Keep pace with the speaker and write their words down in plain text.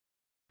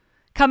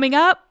Coming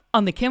up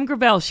on The Kim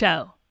Gravel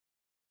Show.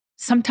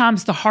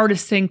 Sometimes the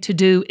hardest thing to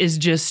do is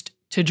just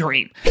to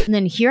dream. And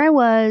then here I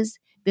was,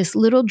 this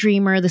little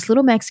dreamer, this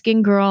little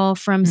Mexican girl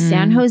from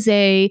San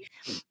Jose.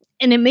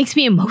 And it makes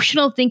me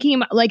emotional thinking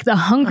about like the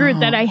hunger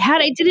that I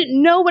had. I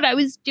didn't know what I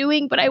was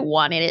doing, but I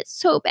wanted it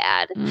so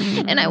bad.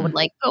 And I would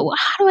like, oh,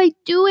 how do I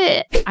do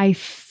it? I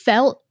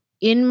felt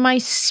in my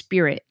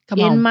spirit,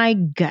 my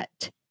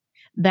gut,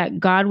 that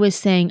God was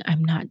saying,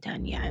 I'm not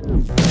done yet.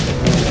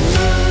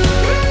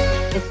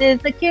 This is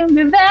the Kim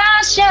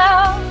Gravel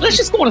Show. Let's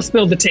just go on and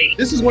spill the tea.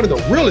 This is one of the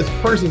realest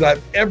persons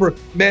I've ever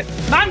met.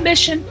 My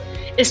mission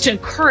is to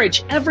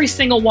encourage every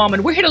single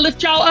woman. We're here to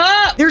lift y'all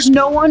up. There's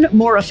no one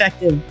more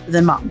effective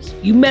than moms.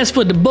 You mess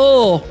with the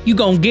bull, you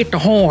gonna get the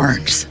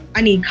horns.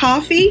 I need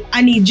coffee,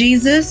 I need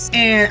Jesus,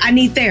 and I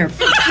need therapy.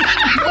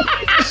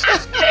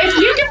 If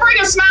you can bring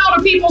a smile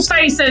to people's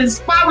faces,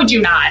 why would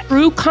you not?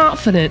 True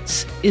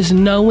confidence is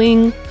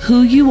knowing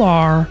who you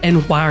are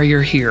and why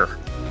you're here.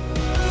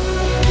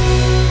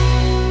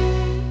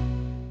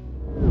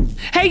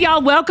 Hey,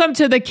 y'all, welcome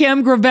to the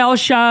Kim Gravel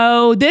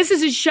Show. This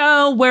is a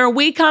show where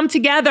we come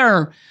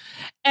together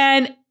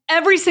and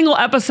every single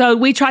episode,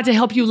 we try to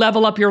help you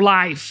level up your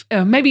life,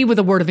 maybe with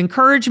a word of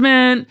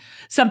encouragement,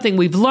 something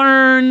we've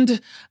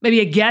learned, maybe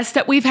a guest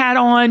that we've had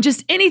on,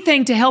 just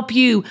anything to help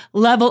you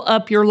level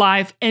up your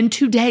life. And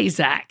today,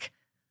 Zach,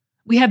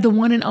 we have the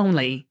one and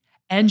only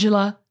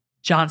Anjelah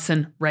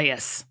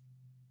Johnson-Reyes.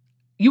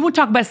 You want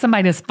to talk about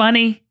somebody that's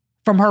funny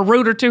from her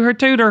rooter to her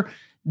tutor?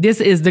 This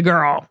is the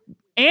girl.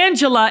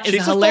 Anjelah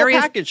is hilarious.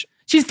 Full package.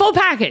 She's full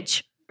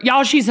package.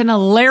 Y'all, she's an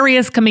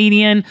hilarious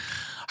comedian.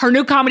 Her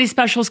new comedy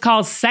special is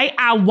called Say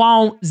I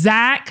Won't.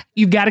 Zach,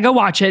 you've got to go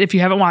watch it if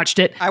you haven't watched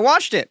it. I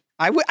watched it.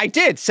 I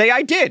did. Say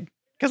I did.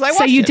 Because I watched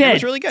Say you it. did. It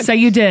was really good. Say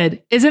you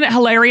did. Isn't it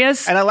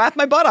hilarious? And I laughed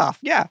my butt off.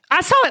 Yeah.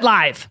 I saw it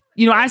live.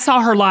 You know, I saw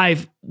her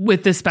live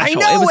with this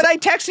special. I know. When I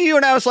texted you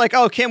and I was like,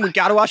 oh, Kim, we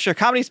got to watch your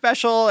comedy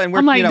special. And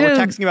we're, like, we're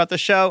texting about the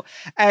show.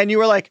 And you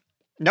were like,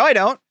 no, I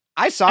don't.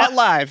 I saw it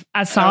live.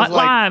 I saw it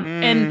live.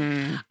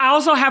 And I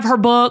also have her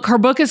book. Her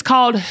book is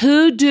called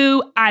Who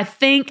Do I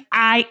Think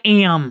I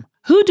Am?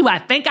 Who Do I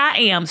Think I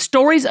Am?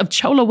 Stories of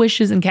Chola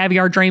Wishes and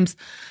Caviar Dreams.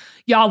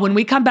 Y'all, when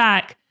we come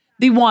back,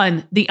 the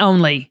one, the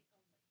only,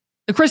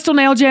 the Crystal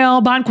Nail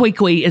Gel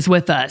Bonquiqui is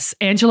with us.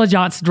 Anjelah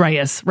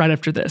Johnson-Reyes right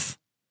after this.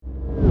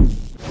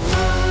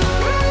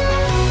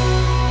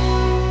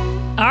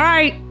 All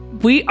right,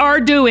 we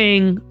are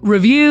doing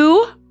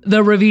Review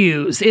the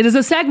Reviews. It is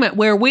a segment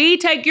where we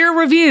take your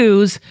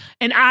reviews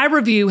and I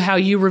review how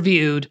you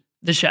reviewed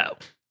the show.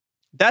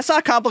 That's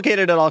not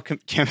complicated at all,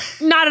 Kim.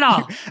 Not at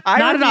all.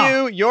 I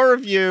review your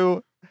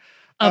review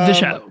of the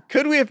show.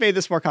 Could we have made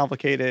this more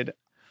complicated?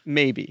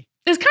 Maybe.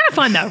 It's kind of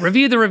fun though.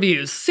 Review the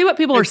reviews. See what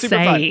people are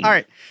saying.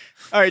 Fun.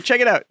 All right.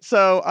 Check it out.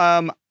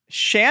 So,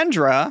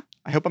 Chandra,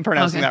 I hope I'm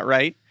pronouncing that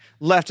right,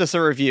 left us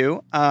a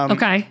review.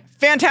 Okay.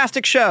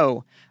 Fantastic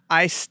show.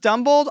 I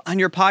stumbled on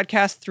your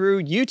podcast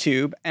through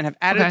YouTube and have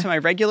added it to my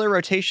regular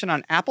rotation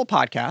on Apple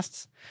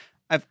Podcasts.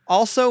 I've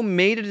also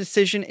made a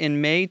decision in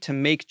May to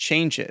make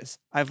changes.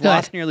 I've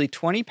lost nearly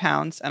 20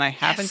 pounds and I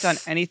haven't done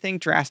anything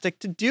drastic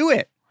to do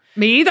it.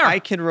 Me either. I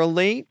can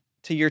relate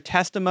to your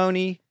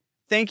testimony.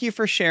 Thank you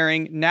for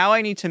sharing. Now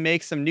I need to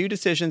make some new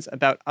decisions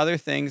about other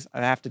things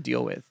I have to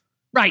deal with.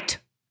 Right.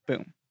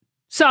 Boom.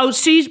 So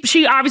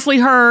she obviously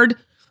heard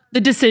the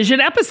decision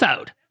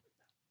episode.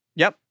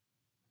 Yep.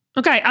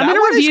 Okay, I'm going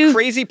to review. Is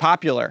crazy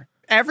popular.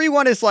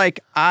 Everyone is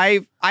like,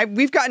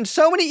 we've gotten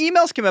so many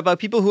emails, Kim, about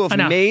people who have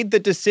made the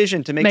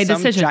decision to make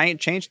some giant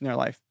change in their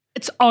life.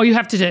 It's all you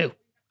have to do.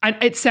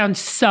 It sounds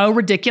so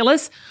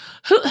ridiculous.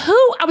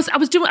 I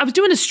was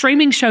doing a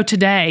streaming show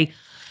today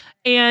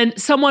and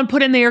someone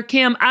put in there,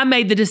 Kim, I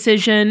made the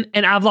decision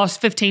and I've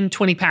lost 15,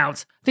 20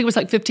 pounds. I think it was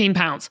like 15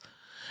 pounds.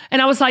 And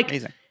I was like,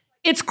 amazing.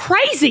 It's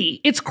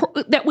crazy.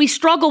 That we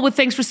struggle with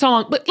things for so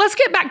long. But let's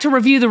get back to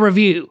Review the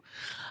Review.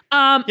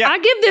 I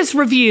give this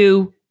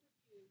review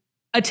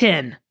a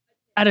 10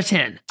 out of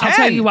 10. I'll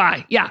tell you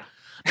why. Yeah.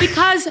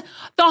 Because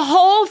the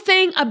whole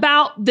thing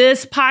about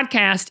this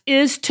podcast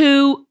is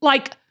to,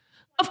 like,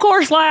 of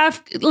course,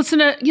 laugh, listen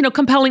to,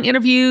 compelling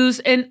interviews.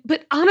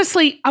 But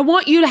honestly, I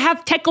want you to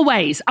have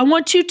takeaways. I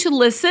want you to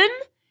listen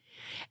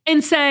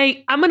and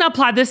say, I'm going to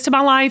apply this to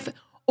my life,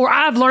 or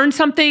I've learned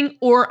something,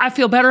 or I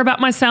feel better about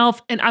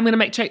myself and I'm going to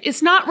make change.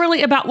 It's not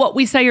really about what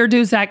we say or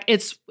do, Zach.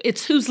 It's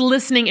who's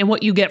listening and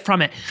what you get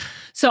from it.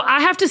 So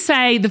I have to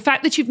say, the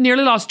fact that you've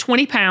nearly lost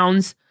 20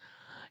 pounds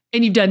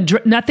and you've done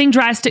nothing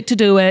drastic to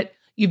do it,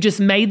 you've just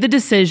made the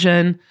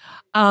decision,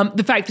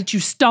 the fact that you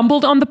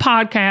stumbled on the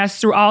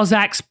podcast through all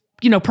Zach's,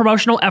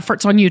 promotional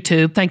efforts on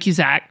YouTube. Thank you,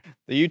 Zach.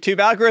 The YouTube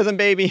algorithm,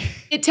 baby.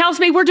 It tells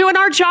me we're doing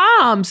our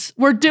jobs.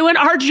 We're doing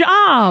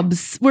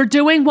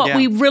what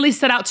we really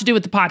set out to do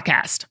with the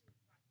podcast.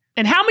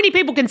 And how many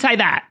people can say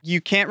that?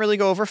 You can't really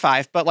go over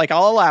 5, but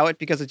I'll allow it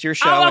because it's your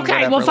show. Oh,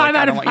 okay. Well, 5 out of 5.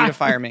 I don't want you to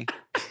fire me.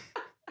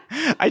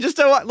 I just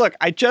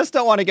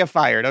don't want to get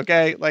fired.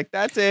 Okay.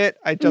 That's it.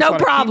 I just want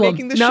to keep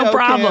making the show. No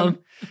problem.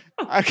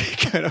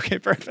 Okay, good. Okay,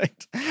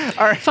 perfect.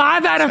 All right.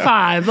 5 out of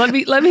 5. Let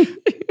me.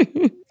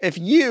 If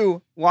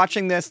you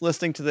watching this,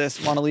 listening to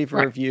this, want to leave a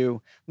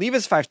review, leave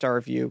us a 5-star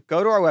review.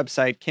 Go to our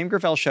website,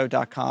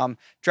 kimgravelshow.com.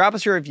 Drop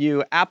us your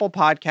review, Apple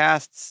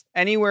Podcasts,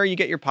 anywhere you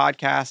get your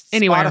podcasts,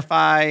 Anywhere.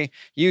 Spotify,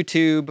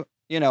 YouTube,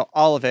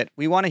 all of it.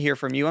 We want to hear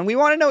from you and we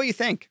want to know what you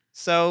think.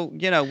 So,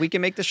 we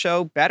can make the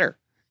show better.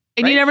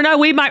 And you never know,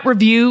 we might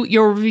review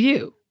your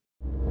review.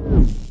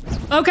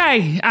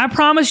 Okay, I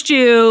promised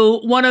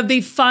you one of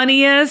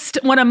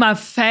my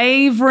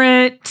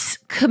favorite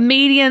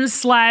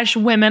comedians /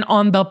 women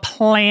on the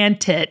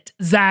planet.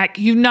 Zach,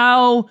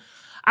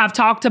 I've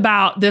talked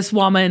about this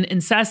woman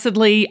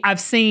incessantly. I've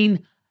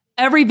seen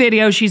every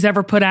video she's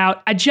ever put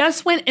out. I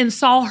just went and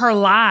saw her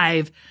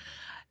live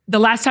the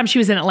last time she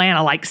was in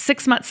Atlanta, like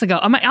 6 months ago.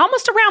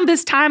 Almost around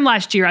this time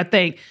last year, I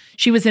think.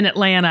 She was in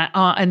Atlanta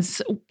and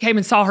came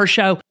and saw her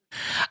show.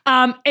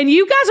 And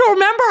you guys will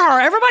remember her.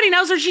 Everybody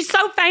knows her. She's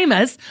so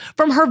famous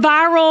from her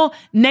viral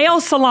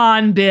nail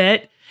salon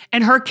bit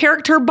and her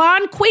character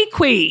Bon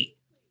Qui.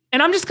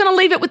 And I'm just going to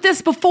leave it with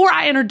this before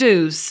I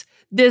introduce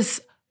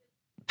this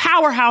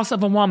powerhouse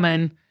of a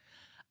woman.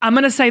 I'm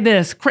going to say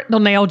this,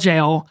 Critical Nail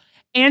Jail.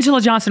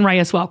 Anjelah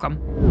Johnson-Reyes, welcome.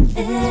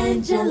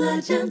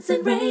 Anjelah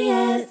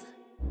Johnson-Reyes.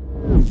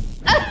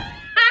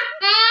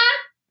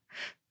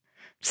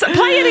 So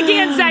play it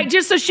again, Zach,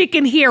 just so she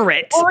can hear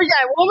it. One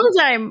more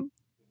time.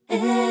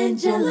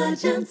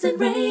 Anjelah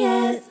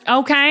Johnson-Reyes.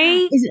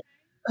 Okay.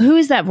 Who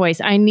is that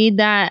voice? I need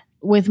that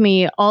with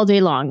me all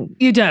day long.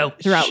 You do.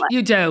 Throughout life.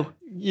 You do.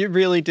 You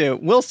really do.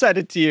 We'll send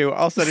it to you.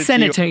 I'll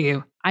send it to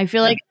you. I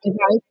feel like if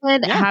I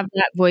could have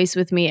that voice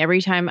with me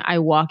every time I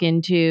walk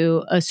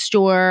into a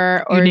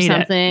store or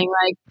something,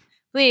 like,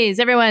 please,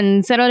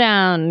 everyone, settle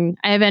down.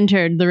 I have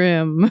entered the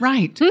room.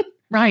 Right.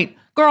 Right.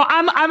 Girl,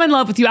 I'm in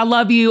love with you. I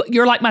love you.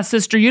 You're like my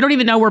sister. You don't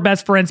even know we're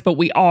best friends, but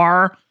we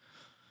are.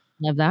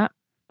 Love that.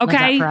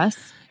 Okay. Love that for us.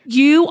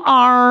 You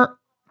are.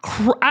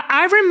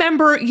 I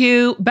remember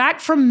you back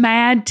from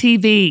Mad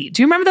TV.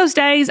 Do you remember those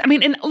days? I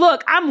mean, and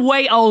look, I'm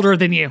way older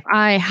than you.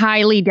 I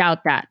highly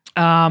doubt that.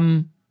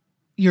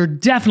 You're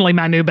definitely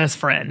my new best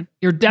friend.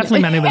 You're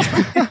definitely my new best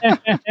friend.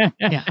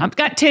 Yeah, I've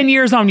got 10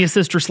 years on you,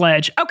 Sister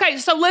Sledge. Okay,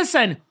 so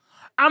listen.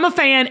 I'm a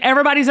fan.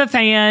 Everybody's a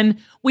fan.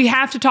 We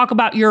have to talk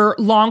about your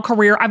long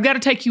career. I've got to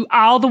take you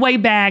all the way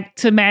back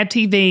to Mad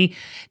TV.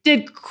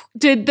 Did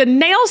the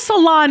nail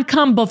salon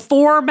come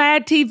before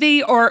Mad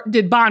TV, or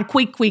did Bon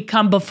Qui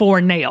come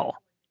before nail?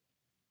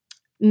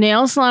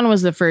 Nail salon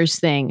was the first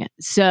thing.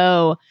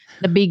 So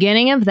the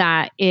beginning of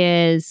that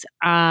is,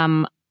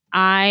 should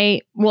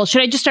I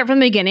just start from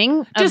the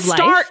beginning? Just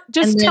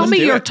tell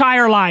me your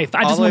entire life.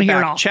 I just want to hear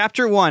it all.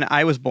 Chapter 1,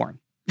 I was born.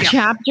 Yeah.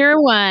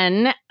 Chapter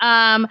 1.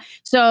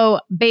 So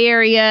Bay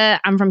Area,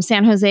 I'm from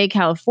San Jose,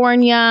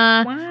 California.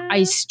 Wow.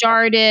 I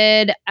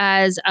started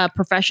as a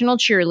professional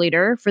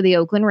cheerleader for the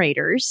Oakland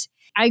Raiders.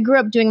 I grew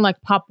up doing like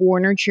Pop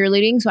Warner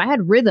cheerleading. So I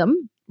had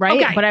rhythm,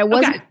 right? Okay. But I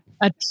wasn't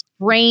a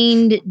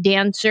trained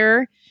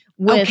dancer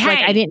with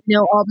I didn't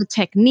know all the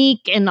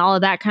technique and all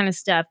of that kind of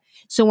stuff.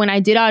 So when I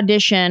did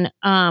audition,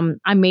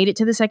 I made it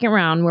to the second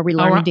round where we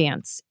learned to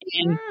dance.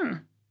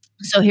 And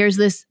so here's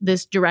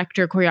this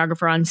director,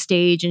 choreographer on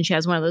stage, and she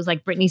has one of those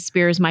like Britney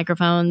Spears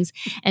microphones,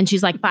 and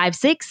she's like 5,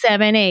 6,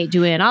 7, 8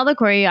 doing all the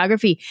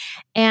choreography.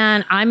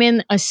 And I'm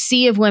in a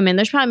sea of women.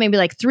 There's probably maybe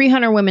like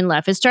 300 women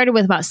left. It started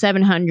with about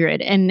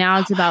 700, and now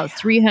it's about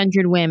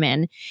 300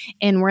 women.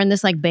 And we're in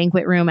this like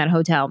banquet room at a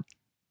hotel,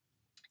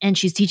 and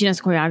she's teaching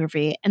us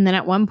choreography. And then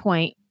at one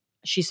point,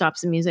 she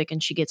stops the music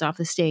and she gets off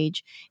the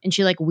stage, and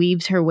she like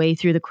weaves her way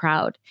through the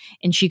crowd,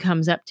 and she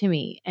comes up to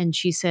me and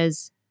she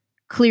says,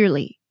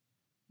 "Clearly,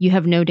 you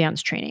have no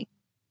dance training,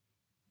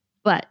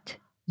 but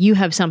you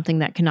have something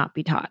that cannot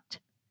be taught."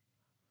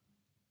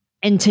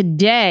 And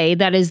today,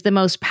 that is the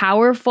most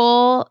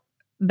powerful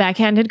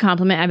backhanded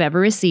compliment I've ever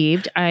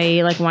received.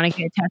 I like want to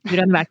get tattooed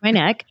on the back of my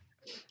neck.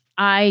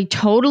 I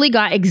totally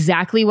got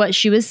exactly what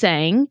she was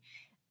saying,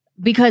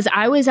 because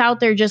I was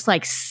out there just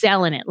like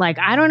selling it. Like,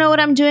 I don't know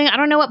what I'm doing. I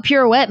don't know what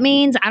pirouette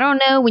means. I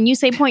don't know when you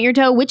say point your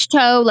toe, which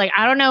toe, like,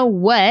 I don't know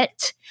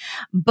what,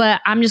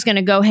 but I'm just going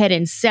to go ahead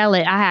and sell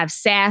it. I have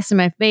sass in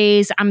my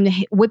face. I'm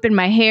whipping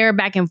my hair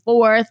back and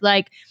forth.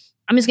 Like,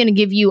 I'm just going to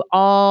give you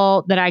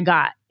all that I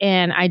got.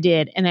 And I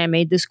did. And I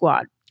made the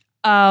squad.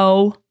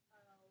 Oh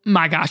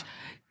my gosh.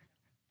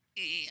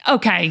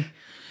 Okay.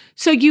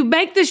 So you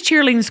make this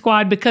cheerleading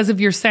squad because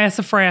of your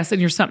sassafras and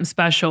you're something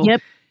special.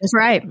 Yep. That's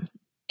right.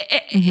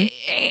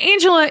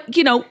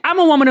 Anjelah, I'm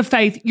a woman of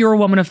faith. You're a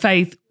woman of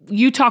faith.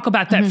 You talk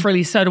about that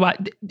freely. So do I.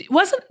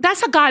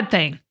 That's a God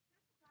thing.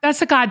 That's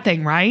a God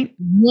thing, right?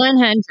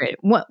 100.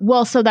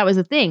 Well, so that was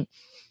the thing.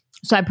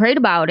 So I prayed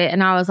about it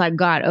and I was like,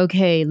 God,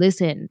 okay,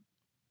 listen,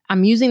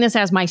 I'm using this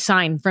as my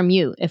sign from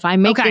you. If I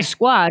make this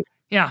squad,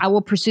 I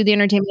will pursue the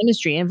entertainment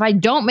industry. And if I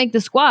don't make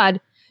the squad,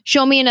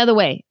 show me another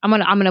way. I'm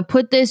gonna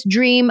put this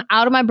dream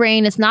out of my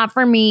brain. It's not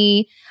for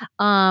me.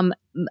 I'm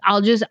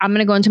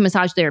gonna go into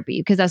massage therapy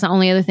because that's the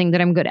only other thing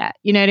that I'm good at.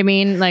 You know what I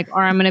mean? Like,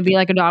 or I'm gonna be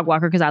like a dog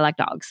walker because I like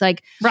dogs.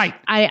 Like, right.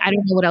 I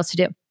don't know what else to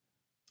do.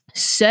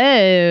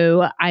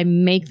 So I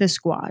make the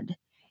squad,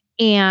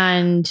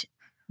 and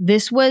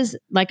this was,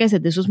 like I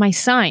said, this was my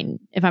sign.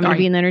 if I'm going to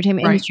be in the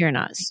entertainment industry or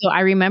not. So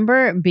I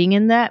remember being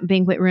in that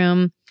banquet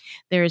room.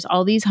 There's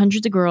all these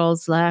hundreds of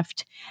girls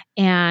left,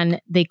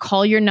 and they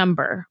call your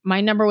number. My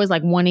number was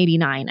like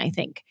 189, I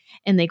think.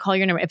 And they call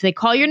your number. If they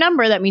call your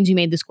number, that means you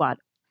made the squad.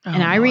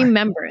 And I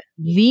remember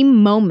the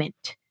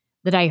moment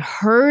that I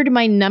heard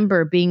my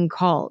number being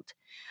called.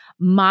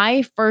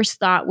 My first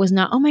thought was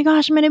not, oh my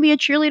gosh, I'm going to be a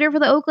cheerleader for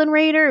the Oakland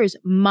Raiders.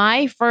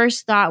 My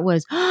first thought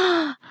was,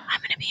 I'm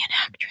going to be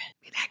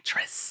an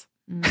actress.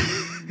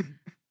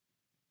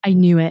 I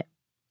knew it.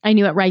 I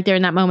knew it right there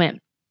in that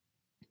moment.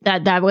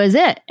 That was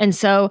it. And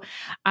so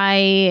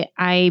I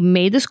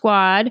made the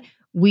squad.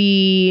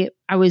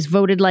 I was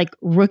voted like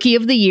rookie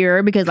of the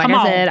year because like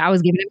I said, I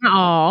was giving it my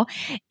all.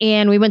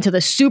 And we went to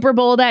the Super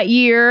Bowl that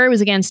year. It was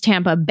against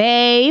Tampa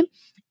Bay.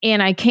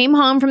 And I came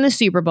home from the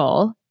Super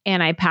Bowl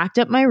and I packed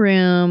up my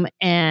room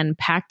and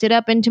packed it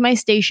up into my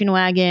station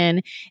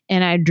wagon.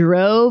 And I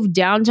drove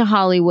down to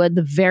Hollywood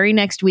the very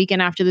next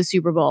weekend after the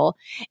Super Bowl.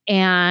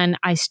 And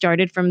I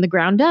started from the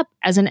ground up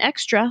as an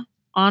extra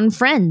on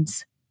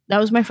Friends. That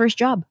was my first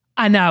job.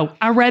 I know.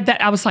 I read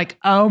that. I was like,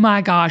 oh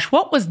my gosh,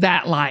 what was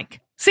that like?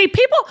 See,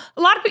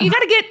 a lot of people,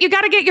 you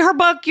got to get her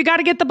book. You got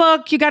to get the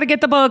book. You got to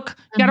get the book.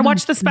 You got to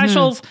watch the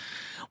specials.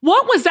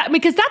 What was that?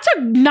 Because that's a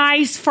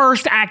nice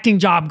first acting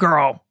job,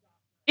 girl.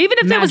 Even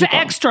if it was an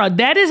extra,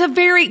 that is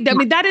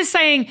that is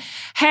saying,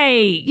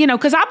 hey,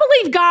 because I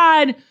believe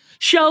God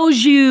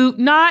shows you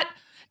not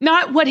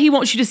what he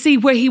wants you to see,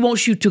 where he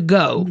wants you to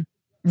go.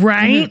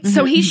 Right.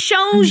 So he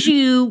shows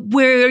you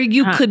where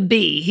you could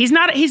be. He's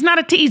not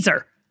a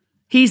teaser.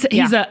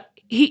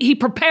 He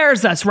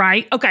prepares us.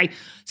 Right. Okay.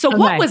 So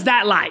what was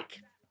that like?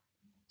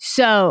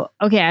 So,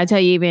 okay. I'll tell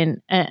you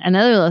even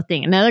another little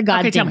thing, another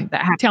God thing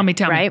that happened. Tell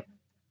me. Right.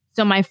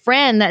 So my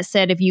friend that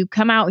said, if you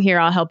come out here,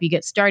 I'll help you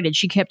get started.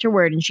 She kept her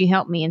word and she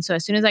helped me. And so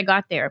as soon as I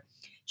got there,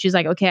 she's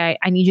like, okay,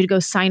 I need you to go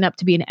sign up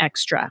to be an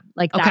extra.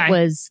 Like that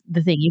was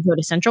the thing. You go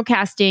to Central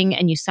Casting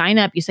and you sign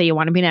up. You say you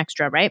want to be an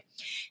extra, right?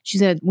 She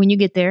said, when you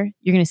get there,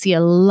 you're going to see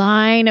a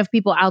line of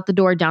people out the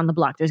door down the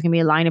block. There's going to be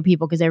a line of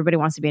people because everybody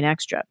wants to be an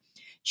extra.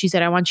 She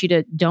said, I want you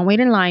to don't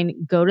wait in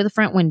line. Go to the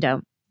front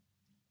window.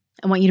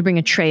 I want you to bring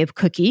a tray of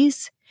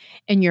cookies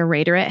and your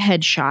Raiderette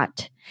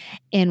headshot.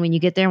 And when you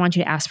get there, I want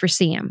you to ask for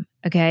Sam.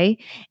 Okay.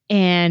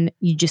 And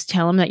you just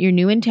tell him that you're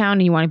new in town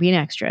and you want to be an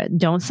extra.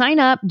 Don't sign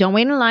up. Don't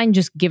wait in line.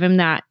 Just give him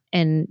that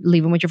and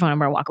leave him with your phone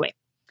number and walk away.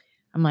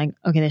 I'm like,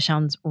 okay, this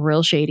sounds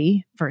real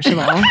shady. First of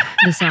all,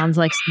 this sounds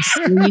like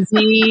some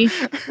sleazy,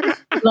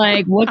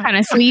 like what kind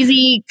of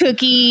sleazy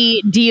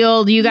cookie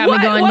deal do you got me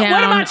going down?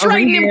 What am I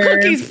trading them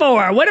cookies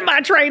for? What am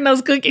I trading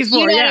those cookies for?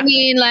 You know what I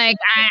mean? Like,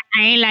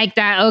 I ain't like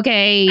that.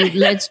 Okay,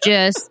 let's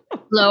just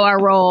slow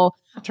our roll.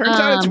 Turns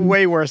out it's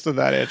way worse than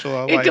that,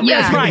 Anjelah. Like,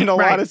 in a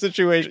lot of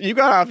situations, you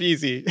got off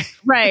easy.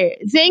 Right.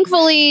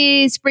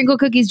 Thankfully, sprinkle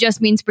cookies just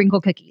mean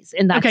sprinkle cookies.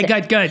 And that's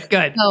okay,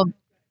 good. So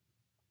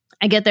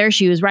I get there.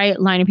 She was right,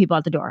 line of people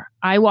at the door.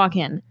 I walk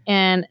in,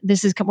 and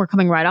we're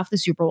coming right off the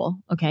Super Bowl.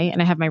 Okay.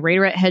 And I have my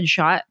Raiderette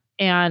headshot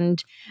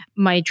and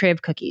my tray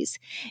of cookies.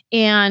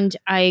 And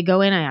I go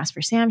in, I ask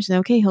for Sam. She said,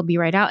 okay, he'll be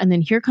right out. And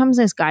then here comes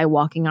this guy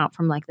walking out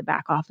from like the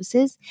back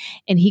offices,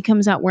 and he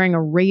comes out wearing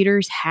a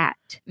Raiders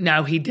hat.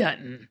 No, he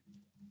doesn't.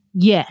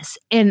 Yes.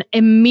 And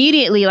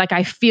immediately, like,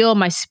 I feel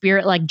my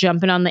spirit like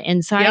jumping on the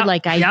inside.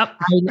 Like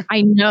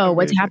I know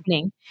what's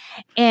happening.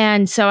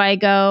 And so I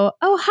go,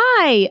 oh,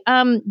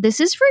 hi, this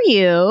is for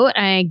you.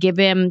 And I give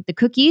him the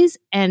cookies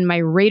and my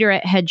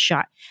Raiderette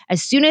headshot.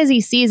 As soon as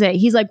he sees it,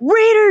 he's like,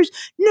 Raiders,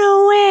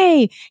 no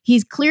way.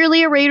 He's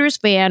clearly a Raiders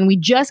fan. We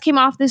just came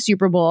off the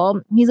Super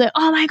Bowl. He's like,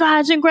 oh my God,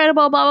 it's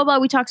incredible, blah, blah, blah.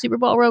 We talked Super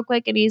Bowl real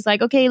quick. And he's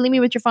like, okay, leave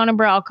me with your phone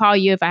number. I'll call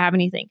you if I have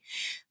anything.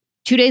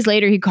 2 days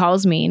later, he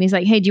calls me and he's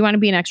like, hey, do you want to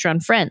be an extra on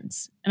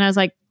Friends? And I was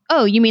like,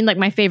 oh, you mean like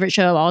my favorite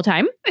show of all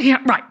time? Yeah,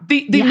 right.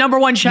 The number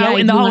one show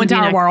in the whole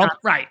entire world.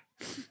 Right.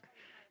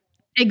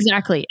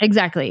 Exactly.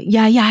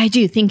 Yeah, I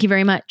do. Thank you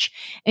very much.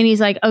 And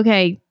he's like,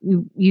 okay,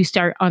 you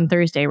start on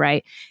Thursday,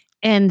 right?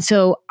 And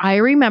so I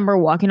remember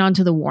walking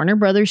onto the Warner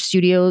Brothers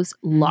Studios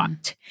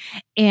lot,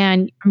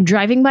 and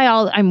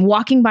I'm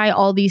walking by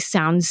all these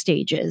sound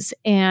stages,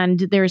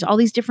 and there's all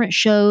these different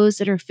shows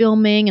that are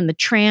filming and the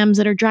trams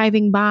that are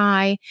driving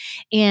by,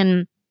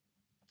 and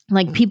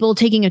like people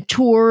taking a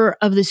tour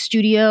of the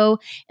studio.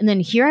 And then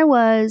here I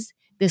was,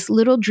 this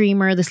little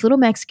dreamer, this little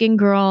Mexican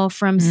girl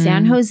from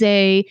San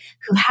Jose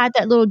who had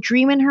that little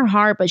dream in her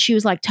heart, but she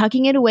was like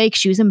tucking it away because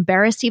she was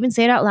embarrassed to even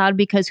say it out loud,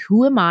 because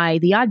who am I,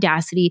 the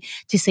audacity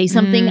to say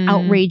something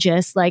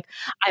outrageous like,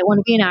 I want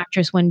to be an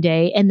actress one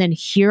day. And then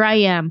here I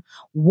am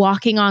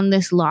walking on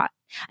this lot,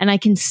 and I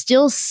can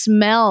still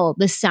smell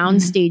the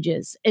sound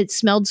stages. It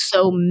smelled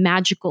so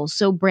magical,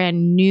 so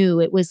brand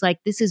new. It was like,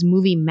 this is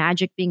movie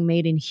magic being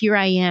made. And here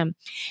I am,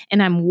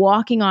 and I'm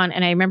walking on,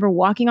 and I remember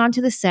walking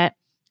onto the set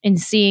and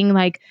seeing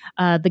like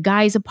the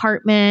guy's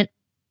apartment,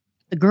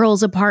 the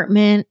girl's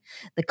apartment,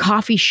 the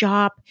coffee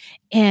shop,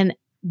 and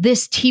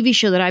this TV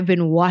show that I've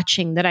been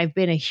watching, that I've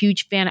been a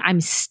huge fan. I'm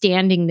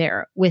standing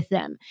there with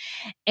them.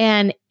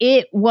 And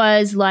it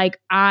was like,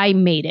 I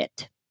made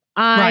it.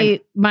 My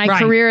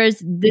career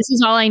this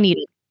is all I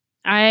needed.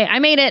 I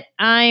made it.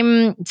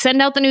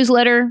 Send out the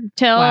newsletter,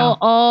 tell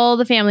all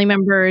the family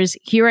members,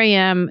 here I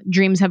am,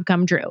 dreams have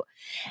come true.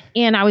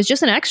 And I was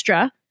just an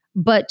extra,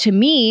 but to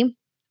me,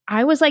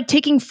 I was like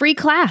taking free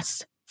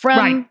class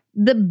from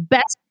the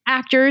best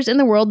actors in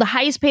the world, the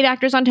highest paid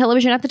actors on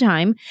television at the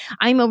time.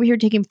 I'm over here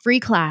taking free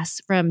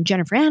class from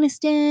Jennifer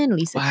Aniston,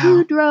 Lisa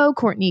Kudrow,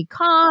 Courtney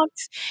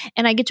Cox,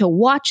 and I get to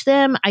watch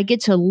them. I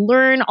get to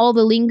learn all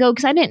the lingo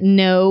because I didn't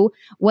know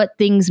what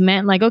things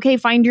meant. Like, okay,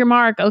 find your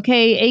mark.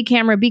 Okay, A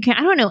camera, B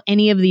camera. I don't know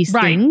any of these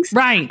things.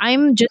 Right.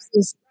 I'm just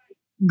this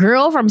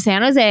girl from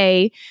San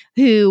Jose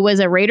who was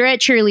a Raiderette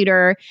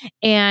cheerleader,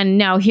 and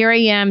now here I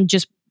am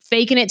just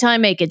faking it till I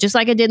make it, just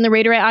like I did in the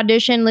Raiderette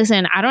audition.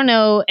 Listen, I don't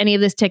know any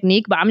of this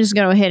technique, but I'm just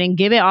going to go ahead and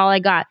give it all I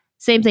got.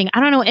 Same thing. I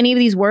don't know any of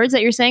these words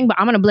that you're saying, but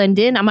I'm going to blend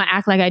in. I'm going to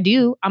act like I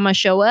do. I'm going to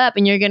show up,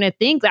 and you're going to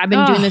think that I've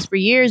been doing this for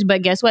years,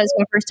 but guess what? It's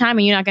my first time,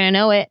 and you're not going to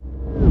know it.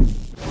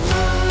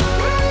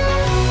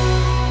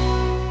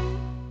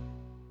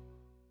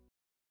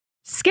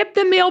 Skip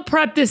the meal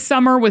prep this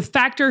summer with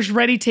Factor's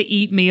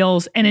ready-to-eat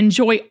meals and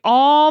enjoy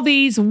all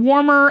these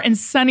warmer and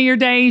sunnier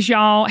days,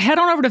 y'all. Head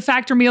on over to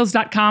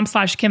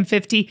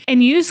factormeals.com/Kim50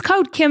 and use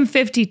code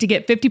Kim50 to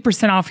get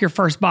 50% off your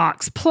first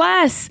box,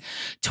 plus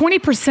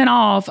 20%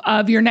 off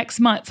of your next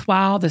month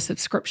while the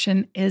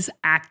subscription is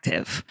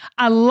active.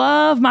 I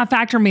love my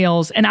Factor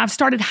meals, and I've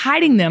started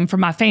hiding them from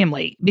my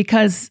family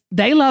because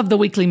they love the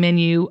weekly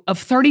menu of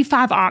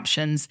 35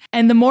 options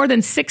and the more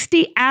than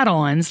 60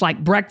 add-ons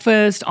like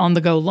breakfast,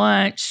 on-the-go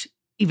lunch,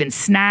 even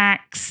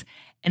snacks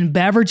and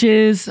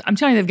beverages. I'm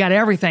telling you, they've got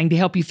everything to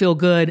help you feel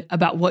good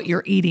about what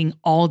you're eating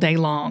all day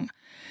long.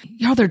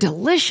 Y'all, they're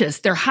delicious.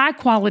 They're high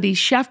quality,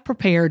 chef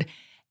prepared,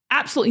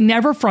 absolutely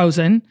never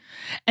frozen,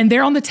 and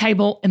they're on the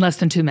table in less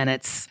than 2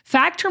 minutes.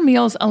 Factor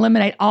meals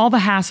eliminate all the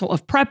hassle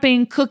of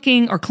prepping,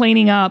 cooking, or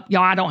cleaning up.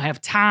 Y'all, I don't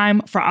have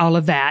time for all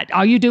of that.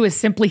 All you do is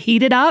simply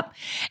heat it up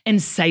and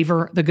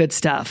savor the good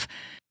stuff.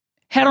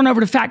 Head on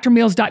over to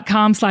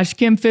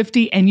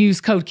factormeals.com/Kim50 and use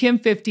code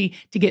Kim50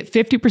 to get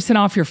 50%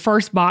 off your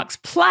first box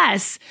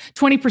plus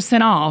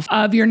 20% off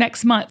of your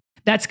next month.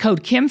 That's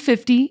code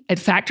Kim50 at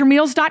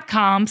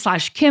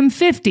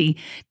factormeals.com/Kim50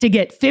 to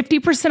get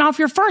 50% off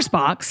your first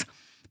box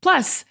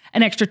plus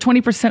an extra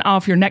 20%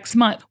 off your next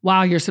month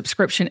while your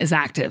subscription is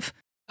active.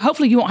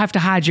 Hopefully you won't have to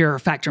hide your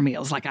Factor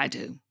meals like I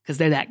do because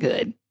they're that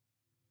good.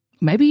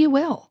 Maybe you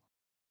will.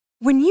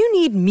 When you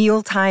need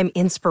mealtime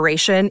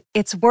inspiration,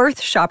 it's worth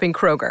shopping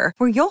Kroger,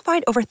 where you'll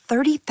find over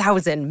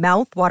 30,000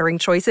 mouth-watering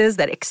choices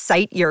that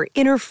excite your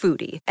inner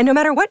foodie. And no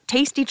matter what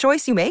tasty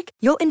choice you make,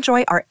 you'll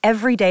enjoy our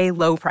everyday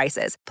low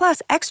prices,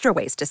 plus extra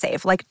ways to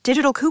save, like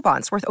digital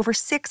coupons worth over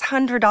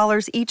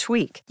 $600 each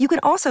week. You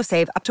can also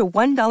save up to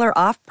 $1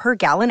 off per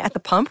gallon at the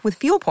pump with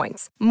fuel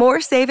points.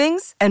 More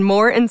savings and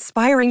more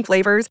inspiring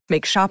flavors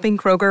make shopping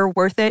Kroger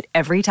worth it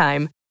every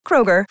time.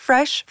 Kroger,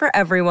 fresh for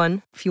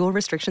everyone. Fuel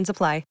restrictions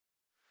apply.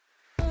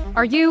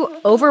 Are you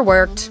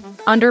overworked,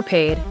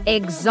 underpaid,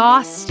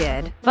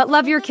 exhausted, but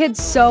love your kids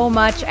so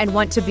much and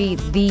want to be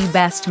the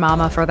best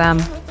mama for them?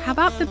 How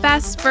about the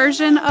best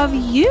version of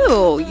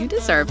you? You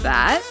deserve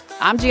that.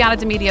 I'm Gianna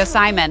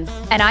Demedio-Simon.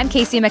 And I'm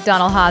Casey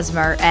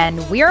McDonald-Hosmer,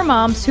 and we are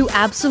moms who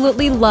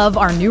absolutely love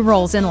our new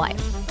roles in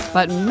life.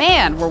 But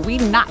man, were we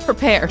not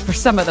prepared for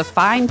some of the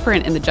fine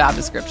print in the job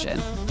description.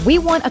 We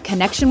want a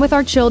connection with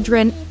our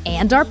children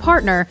and our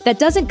partner that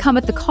doesn't come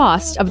at the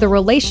cost of the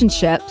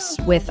relationships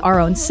with our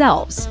own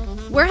selves.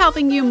 We're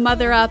helping you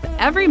mother up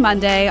every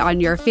Monday on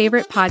your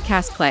favorite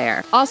podcast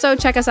player. Also,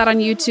 check us out on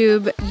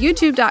YouTube,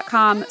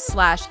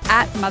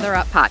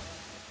 youtube.com/@motheruppod.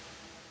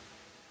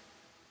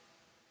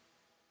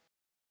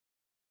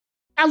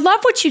 I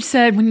love what you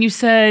said when you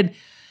said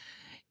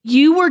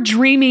you were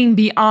dreaming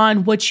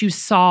beyond what you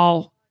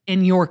saw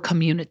in your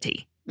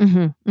community.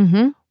 Mm-hmm.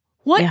 Mm-hmm.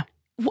 What? Yeah.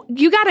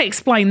 You got to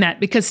explain that,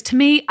 because to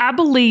me, I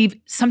believe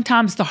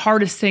sometimes the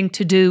hardest thing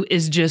to do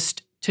is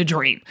just to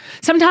dream.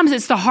 Sometimes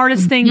it's the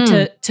hardest thing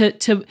to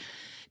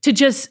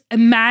just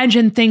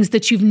imagine things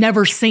that you've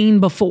never seen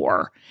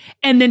before,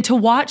 and then to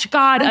watch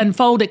God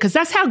unfold it, because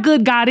that's how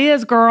good God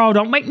is, girl.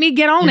 Don't make me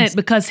get on it,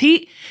 because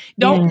He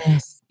don't.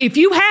 Yes. If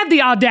you have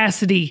the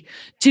audacity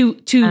to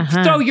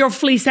throw your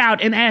fleece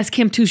out and ask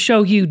Him to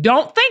show you,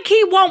 don't think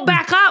He won't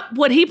back up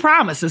what He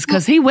promises,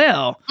 because He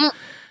will. Mm-hmm.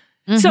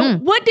 So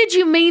what did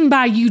you mean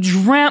by you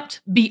dreamt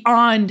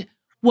beyond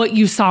what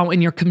you saw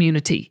in your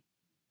community?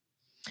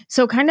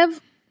 So kind of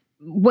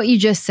what you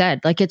just said,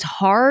 like it's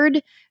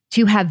hard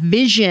to have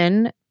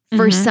vision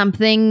for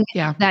something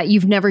that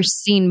you've never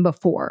seen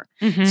before.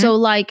 Mm-hmm. So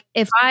like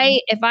if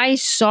I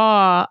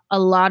saw a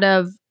lot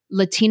of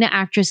Latina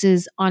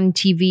actresses on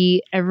TV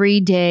every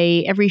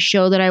day, every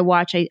show that I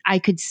watch, I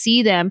could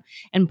see them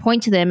and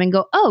point to them and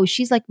go, oh,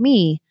 she's like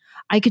me.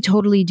 I could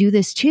totally do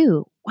this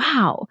too.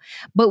 Wow.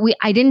 But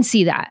I didn't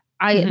see that.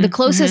 The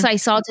closest I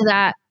saw to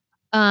that,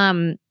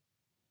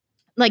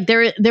 like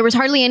there was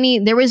hardly any,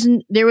 there was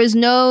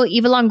no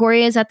Eva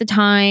Longoria's at the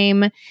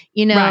time,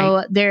 you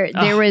know, there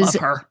was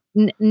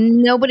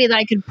nobody that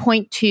I could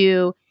point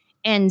to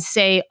and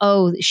say,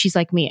 oh, she's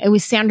like me. It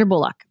was Sandra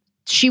Bullock.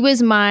 She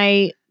was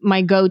my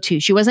my go-to.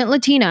 She wasn't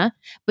Latina,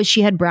 but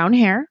she had brown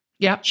hair.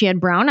 Yep. She had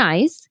brown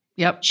eyes.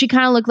 Yep. She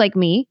kind of looked like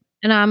me.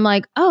 And I'm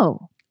like,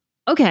 oh,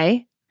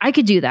 okay, I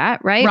could do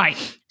that. Right.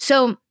 Right.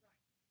 So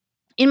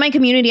in my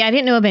community, I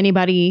didn't know of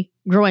anybody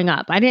growing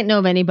up. I didn't know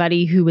of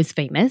anybody who was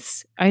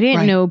famous. I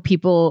didn't know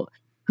people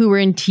who were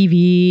in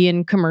TV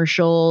and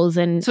commercials.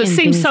 And so it and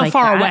seems things so like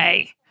far that.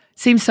 away.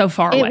 Seems so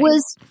far away.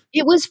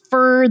 It was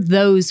for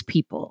those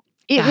people.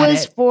 It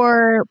was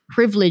for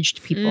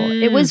privileged people.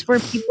 It was for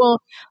people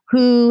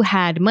who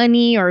had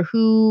money or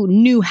who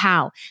knew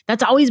how.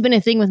 That's always been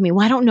a thing with me.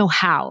 Well, I don't know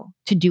how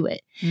to do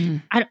it.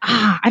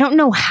 I don't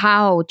know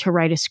how to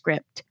write a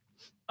script.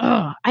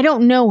 I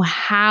don't know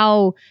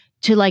how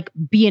to like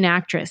be an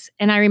actress.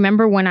 And I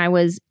remember when I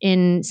was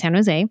in San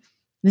Jose,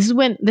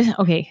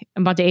 okay,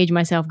 I'm about to age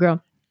myself,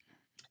 girl.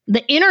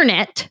 The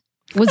internet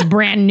was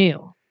brand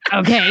new.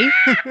 Okay.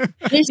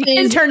 This is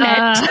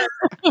internet.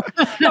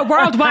 The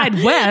World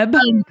Wide Web.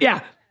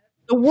 Yeah.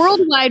 The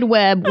World Wide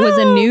Web was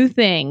a new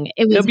thing.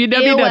 It was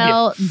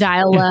AOL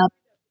dial-up.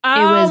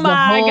 Oh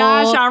my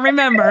gosh, I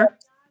remember.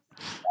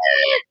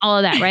 All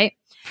of that, right?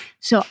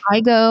 So I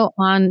go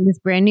on this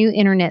brand new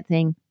internet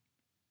thing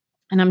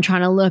and I'm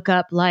trying to look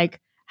up like,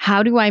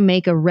 how do I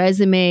make a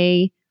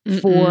resume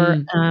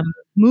for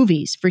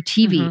movies, for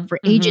TV, for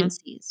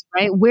agencies,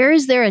 right? Where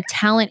is there a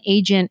talent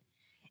agent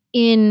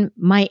in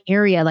my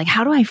area? Like,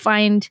 how do I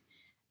find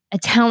a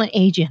talent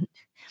agent?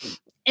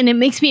 And it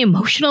makes me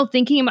emotional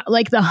thinking about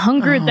like the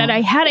hunger that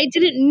I had. I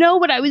didn't know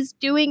what I was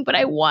doing, but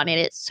I wanted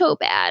it so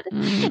bad.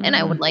 And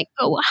I would like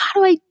go, how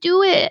do I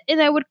do it?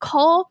 And I would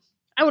cold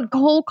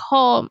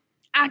call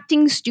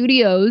acting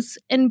studios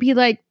and be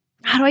like,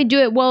 how do I do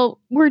it? Well,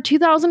 we're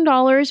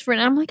 $2,000 for it.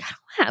 And I'm like, I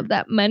don't have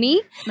that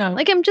money. No.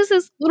 Like, I'm just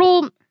this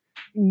little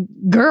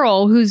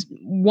girl who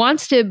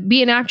wants to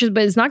be an actress,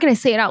 but is not going to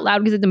say it out loud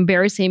because it's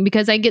embarrassing,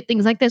 because I get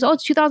things like this. Oh,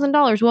 it's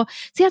 $2,000. Well,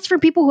 see, that's for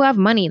people who have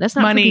money. That's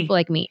not for people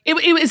like me. It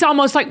was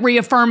almost like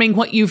reaffirming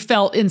what you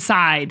felt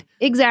inside.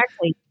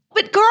 Exactly.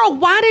 But girl,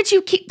 why did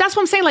you keep, that's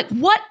what I'm saying. Like,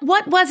 what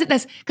was it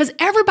because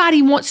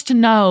everybody wants to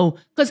know,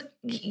 because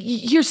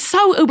you're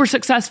so uber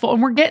successful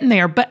and we're getting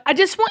there. But I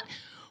just want,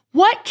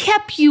 what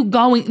kept you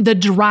going, the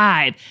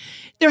drive?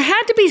 There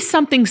had to be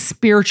something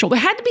spiritual. There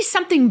had to be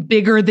something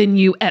bigger than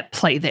you at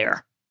play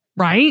there,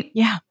 right?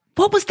 Yeah.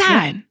 What was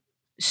that? Yeah.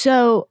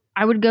 So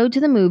I would go to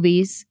the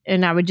movies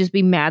and I would just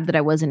be mad that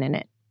I wasn't in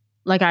it.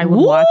 Like I would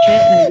watch it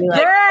and I'd be like,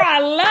 girl, I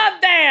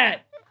love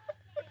that.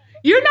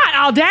 You're not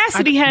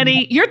audacity,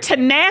 honey. You're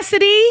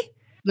tenacity.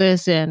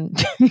 Listen,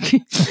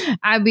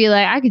 I'd be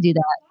like, I could do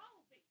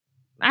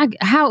that.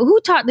 Who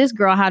taught this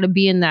girl how to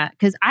be in that?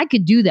 Because I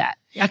could do that.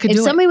 I could if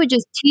do somebody would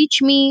just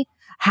teach me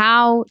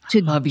how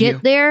to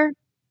get there,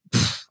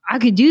 I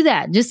could do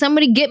that. Just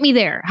somebody get me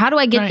there. How do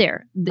I get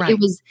there? Right.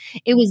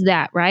 It was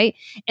that, right?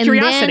 And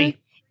curiosity.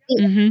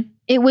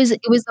 It was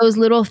those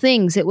little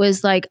things. It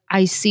was like,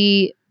 I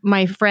see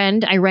my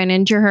friend, I ran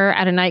into her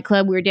at a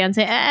nightclub. We were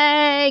dancing,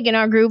 getting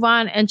our groove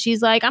on. And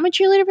she's like, I'm a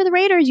cheerleader for the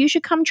Raiders. You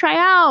should come try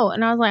out.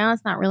 And I was like, oh,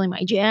 that's not really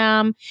my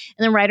jam. And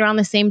then right around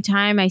the same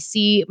time, I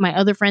see my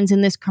other friends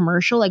in this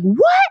commercial. Like,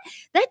 what?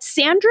 That's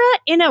Sandra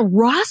in a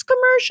Ross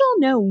commercial?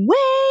 No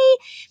way.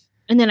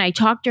 And then I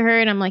talked to her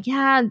and I'm like,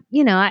 yeah,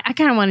 I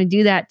kind of want to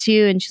do that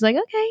too. And she's like,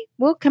 okay,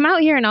 well, come out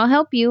here and I'll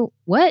help you.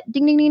 What?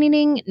 Ding, ding, ding, ding,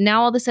 ding.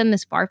 Now all of a sudden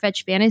this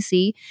far-fetched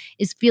fantasy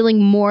is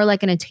feeling more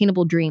like an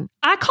attainable dream.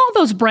 I call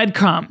those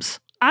breadcrumbs.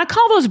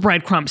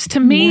 To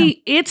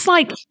me, it's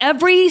like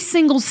every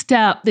single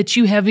step that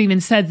you have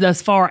even said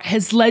thus far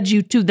has led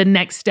you to the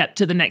next step,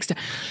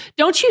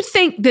 Don't you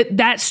think that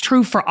that's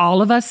true for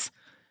all of us?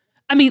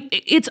 I mean,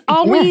 it's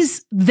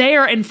always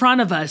there in front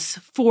of us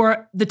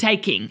for the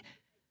taking.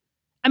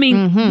 I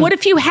mean, what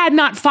if you had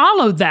not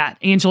followed that,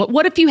 Anjelah?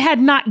 What if you had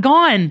not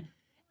gone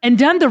and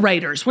done the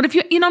Raiders? What if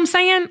you know what I'm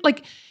saying?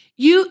 Like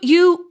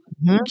you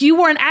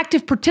were an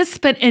active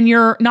participant in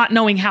your not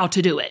knowing how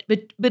to do it,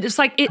 but it's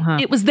like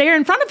it was there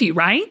in front of you,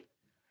 right?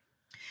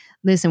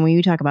 Listen, when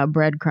you talk about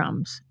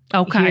breadcrumbs,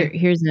 okay,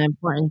 here's an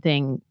important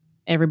thing.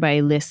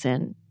 Everybody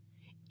listen.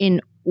 In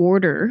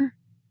order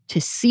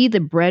to see the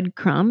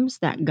breadcrumbs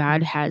that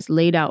God has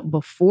laid out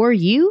before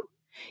you,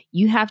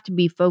 you have to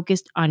be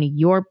focused on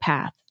your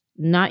path.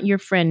 Not your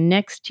friend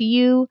next to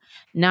you,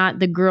 not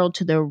the girl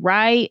to the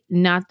right,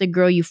 not the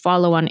girl you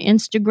follow on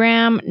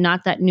Instagram,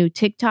 not that new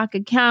TikTok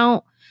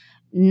account,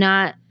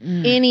 not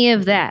any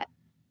of that.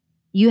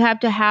 You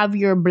have to have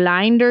your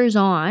blinders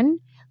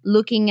on,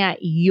 looking at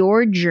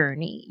your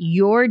journey,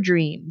 your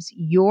dreams,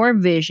 your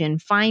vision,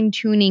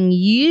 fine-tuning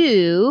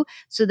you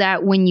so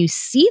that when you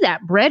see that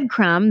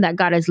breadcrumb that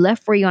God has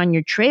left for you on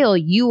your trail,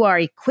 you are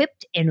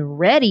equipped and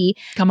ready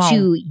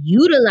to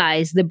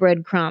utilize the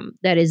breadcrumb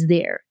that is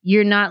there.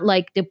 You're not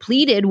like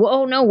depleted. Well,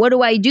 oh no, what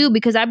do I do?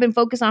 Because I've been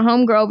focused on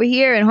homegirl over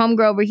here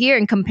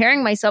and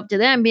comparing myself to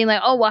them, being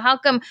like, oh, well, how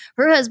come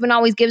her husband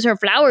always gives her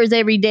flowers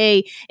every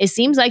day? It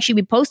seems like she'd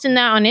be posting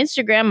that on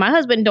Instagram. My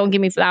husband don't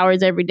give me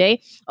flowers every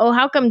day. Oh,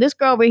 how come come? This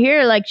girl over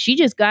here, like she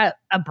just got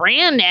a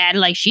brand ad.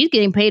 Like she's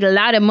getting paid a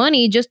lot of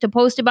money just to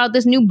post about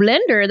this new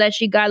blender that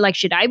she got. Like,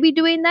 should I be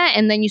doing that?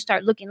 And then you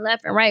start looking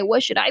left and right.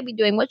 What should I be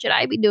doing? What should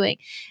I be doing?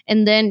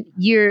 And then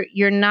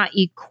you're not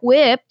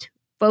equipped,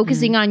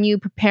 focusing on you,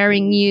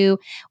 preparing you,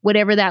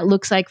 whatever that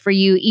looks like for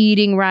you,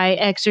 eating right,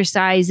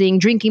 exercising,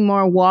 drinking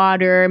more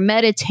water,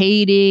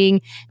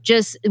 meditating,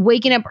 just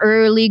waking up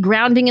early,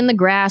 grounding in the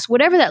grass,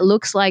 whatever that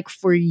looks like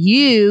for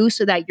you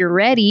so that you're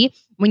ready.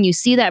 When you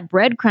see that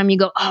breadcrumb, you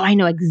go, oh, I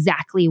know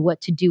exactly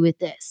what to do with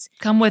this.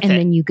 Come with it. And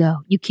then you go.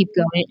 You keep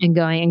going and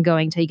going and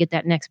going until you get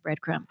that next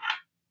breadcrumb.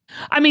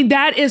 I mean,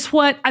 that is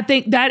what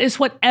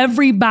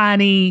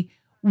everybody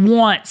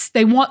wants.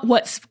 They want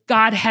what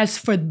God has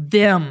for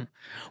them.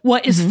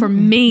 What is for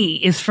me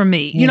is for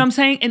me. You know what I'm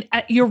saying? And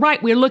you're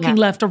right. We're looking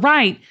left or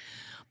right.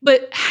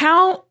 But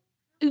how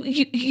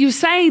you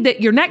say that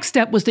your next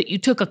step was that you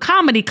took a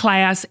comedy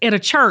class at a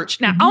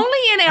church. Now, only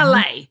in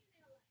LA.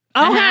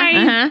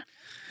 Okay.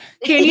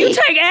 Can you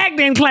take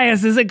acting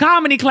classes and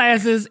comedy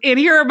classes and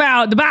hear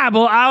about the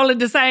Bible all in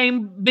the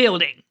same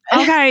building?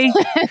 Okay.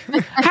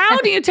 How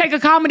do you take a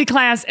comedy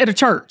class at a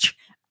church?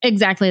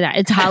 Exactly that.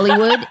 It's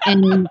Hollywood,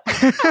 and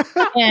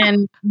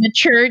the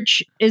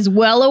church is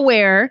well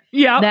aware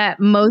that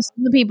most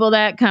of the people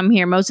that come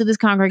here, most of this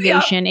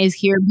congregation is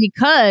here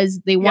because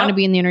they want to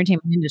be in the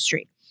entertainment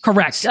industry.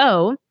 Correct.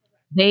 So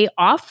they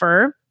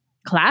offer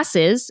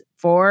classes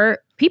for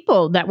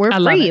people that were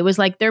free. It was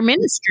like their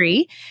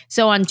ministry.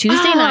 So on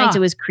Tuesday nights, it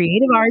was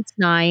creative arts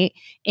night,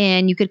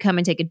 and you could come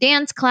and take a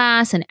dance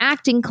class, an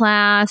acting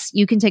class.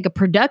 You can take a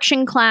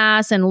production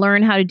class and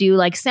learn how to do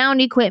like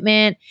sound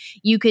equipment.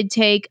 You could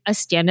take a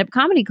stand-up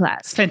comedy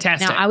class.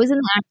 Fantastic. Now, I was in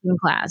the acting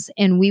class,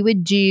 and we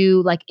would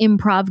do like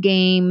improv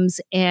games,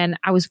 and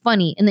I was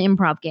funny in the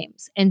improv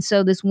games. And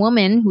so this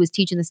woman who was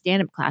teaching the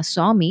stand-up class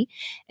saw me,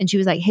 and she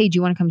was like, hey, do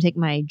you want to come take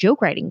my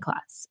joke writing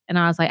class? And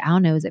I was like, I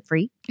don't know. Is it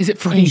free? Is it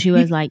free? And she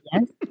was like,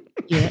 yes.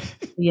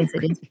 Yes,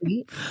 it is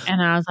free.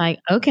 And I was like,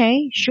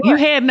 okay, sure. You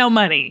had no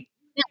money.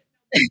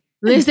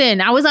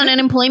 Listen, I was on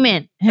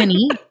unemployment,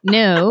 honey.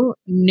 No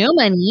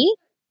money.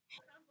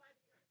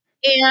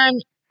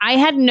 And I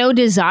had no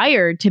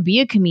desire to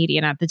be a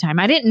comedian at the time.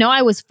 I didn't know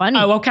I was funny.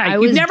 Oh, okay.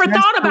 You've never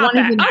thought about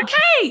that.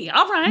 Okay.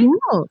 All right.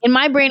 No. In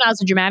my brain, I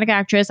was a dramatic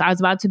actress. I was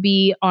about to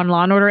be on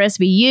Law & Order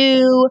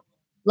SVU.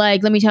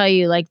 Like, let me tell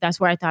you, like, that's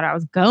where I thought I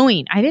was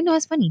going. I didn't know I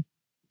was funny.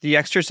 The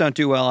extras don't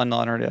do well on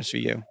Law & Order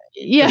SVU.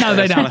 Yeah, no,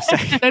 they don't.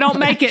 They don't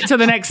make it to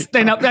the next.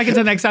 They don't make it to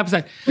the next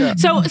episode. Yeah.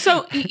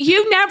 So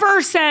you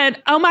never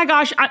said, "Oh my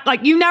gosh!"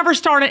 Like you never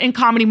started in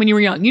comedy when you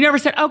were young. You never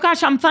said, "Oh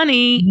gosh, I'm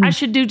funny. I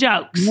should do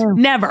jokes." No.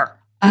 Never.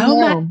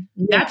 Oh,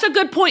 that's a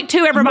good point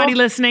too. Everybody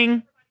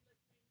listening.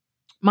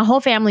 My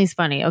whole family's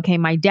funny. Okay,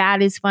 my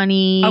dad is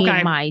funny.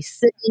 Okay, my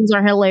siblings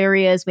are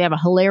hilarious. We have a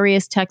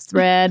hilarious text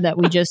thread that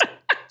we just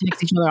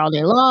text each other all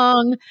day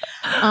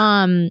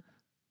long.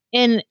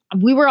 And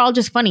we were all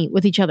just funny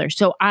with each other.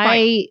 So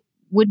I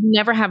would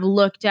never have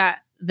looked at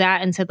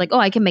that and said like, oh,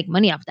 I can make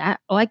money off that.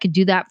 Oh, I could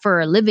do that for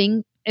a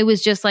living. It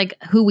was just like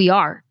who we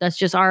are. That's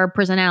just our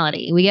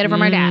personality. We get it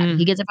from our dad.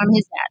 He gets it from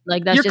his dad.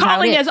 Like that's your just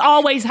calling is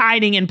always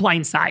hiding in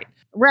plain sight.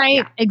 Right.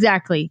 Yeah.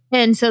 Exactly.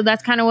 And so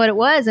that's kind of what it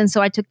was. And so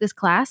I took this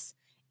class,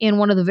 and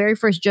one of the very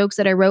first jokes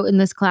that I wrote in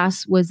this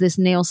class was this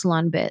nail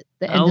salon bit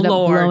that ended up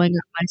blowing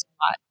up my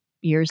spot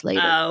years later.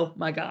 Oh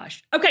my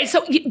gosh. Okay.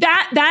 So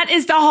that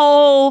is the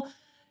whole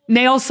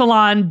nail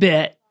salon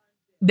bit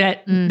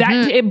that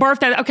it birthed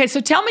that. Okay, so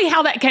tell me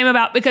how that came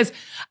about, because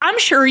I'm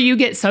sure you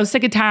get so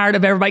sick and tired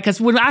of everybody. Because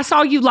when I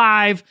saw you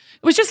live,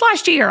 it was just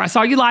last year. I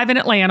saw you live in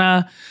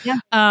Atlanta. Yeah.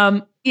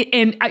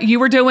 And you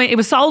were doing, it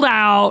was sold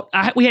out.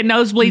 We had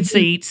nosebleed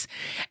seats,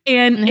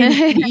 and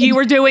you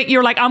were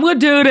like, I'm going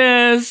to do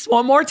this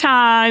one more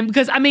time,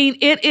 because I mean,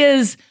 it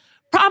is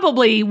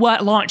probably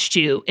what launched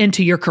you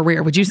into your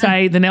career. Would you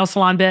say the nail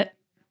salon bit?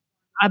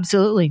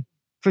 Absolutely.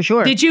 For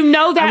sure. Did you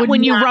know that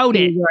when you wrote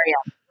it?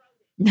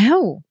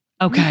 No.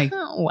 Okay.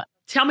 No.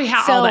 Tell me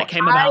how all that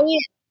came about.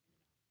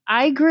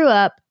 I grew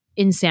up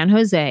in San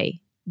Jose.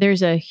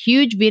 There's a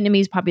huge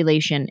Vietnamese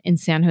population in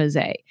San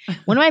Jose.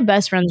 One of my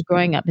best friends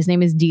growing up, his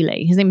name is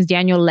D-Lay. His name is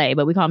Daniel Lay,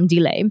 but we call him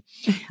D-Lay.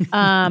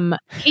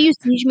 He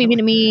used to teach me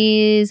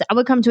Vietnamese. I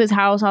would come to his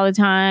house all the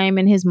time,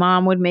 and his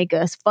mom would make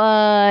us pho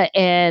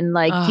and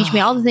like teach me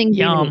all the things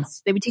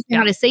Vietnamese. They would teach me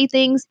how to say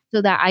things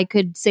so that I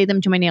could say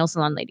them to my nail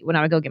salon lady when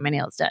I would go get my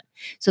nails done.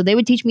 So they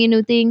would teach me a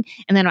new thing,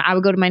 and then I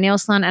would go to my nail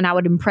salon and I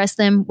would impress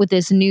them with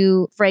this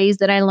new phrase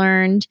that I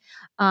learned.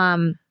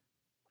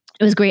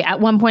 It was great. At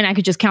one point, I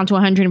could just count to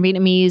 100 in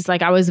Vietnamese.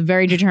 Like I was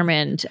very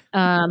determined.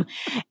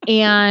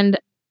 And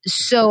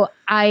so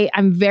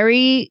I'm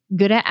very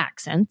good at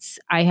accents.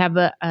 I have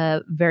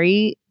a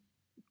very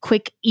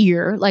quick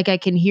ear. Like I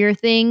can hear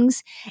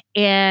things,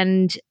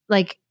 and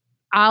like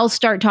I'll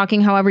start talking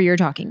however you're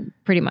talking,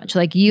 pretty much.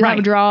 Like you have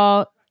a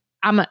draw,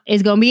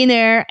 it's gonna be in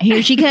there.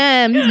 Here she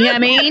comes. You know what I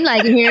mean?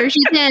 Like here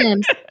she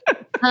comes.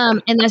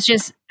 And that's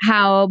just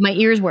how my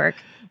ears work.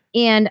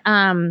 And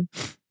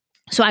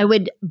so I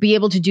would be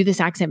able to do this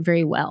accent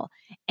very well.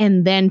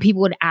 And then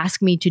people would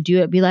ask me to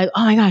do it, be like,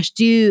 oh my gosh,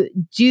 do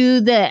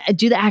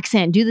the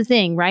accent, do the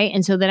thing. Right.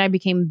 And so then I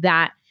became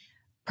that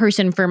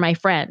person for my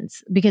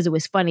friends because it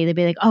was funny. They'd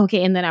be like, oh,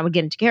 okay. And then I would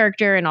get into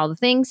character and all the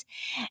things.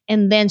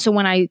 And then, so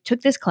when I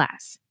took this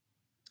class,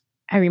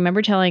 I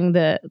remember telling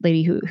the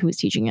lady who was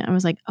teaching it, I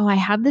was like, oh, I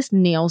have this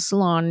nail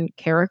salon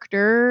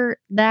character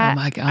that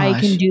I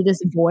can do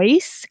this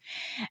voice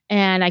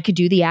and I could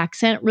do the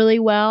accent really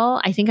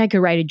well. I think I could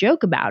write a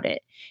joke about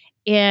it.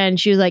 And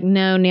she was like,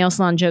 no, nail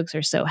salon jokes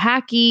are so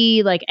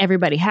hacky. Like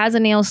everybody has a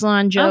nail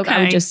salon joke.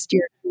 I would just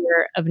steer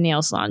clear of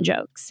nail salon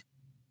jokes.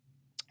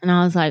 And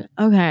I was like,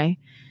 okay,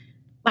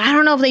 but I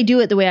don't know if they do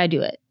it the way I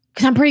do it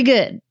because I'm pretty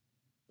good.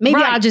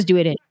 Maybe I'll just do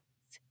it.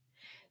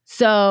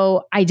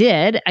 So I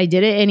did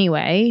it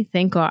anyway.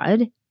 Thank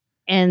God.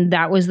 And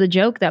that was the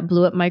joke that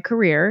blew up my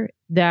career.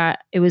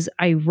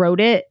 I wrote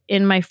it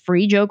in my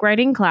free joke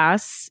writing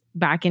class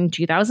back in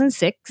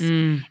 2006.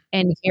 And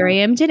here I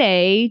am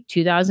today,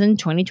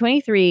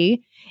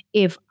 2023.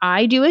 If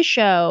I do a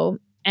show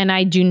and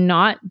I do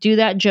not do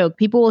that joke,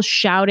 people will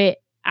shout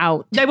it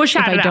out. They will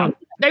shout it out.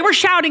 They were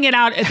shouting it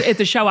out at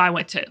the show I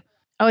went to.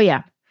 Oh,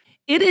 yeah.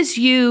 It is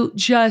you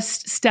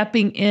just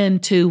stepping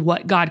into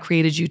what God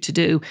created you to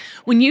do.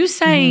 When you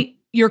say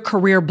your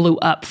career blew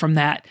up from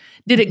that,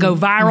 did it go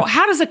viral?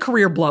 How does a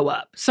career blow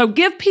up? So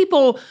give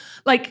people,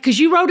 like, because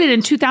you wrote it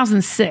in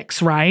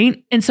 2006,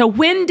 right? And so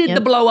when did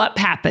the blow up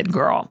happen,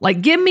 girl?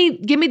 Like, give me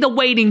the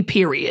waiting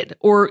period,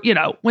 or,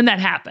 when that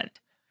happened.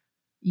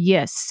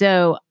 Yes.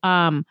 So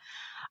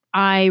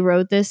I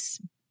wrote this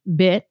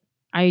bit.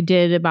 I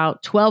did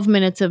about 12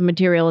 minutes of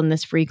material in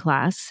this free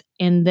class.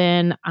 And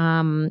then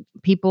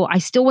I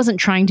still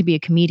wasn't trying to be a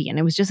comedian.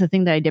 It was just a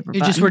thing that I did for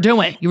fun. You just were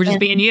doing. You were just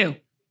being you.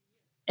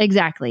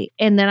 Exactly.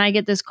 And then I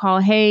get this call,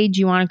 hey, do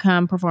you want to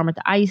come perform at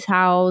the Ice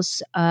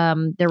House?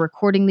 They're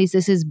recording these.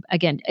 This is,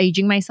 again,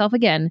 aging myself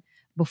again.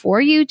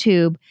 Before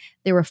YouTube,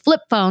 there were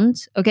flip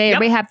phones. Okay.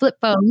 Everybody had flip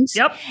phones.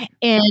 Yep.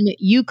 And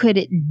you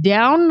could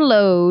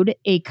download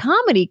a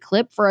comedy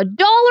clip for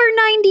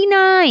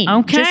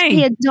 $1.99. Okay. Just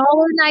pay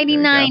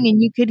 $1.99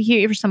 and you could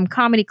hear some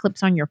comedy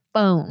clips on your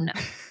phone.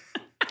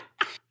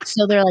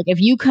 So they're like,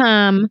 if you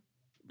come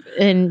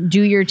and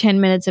do your 10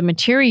 minutes of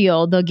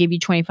material, they'll give you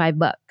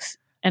 $25.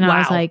 And I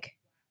was like,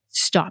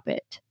 stop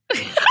it.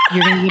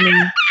 You're going to give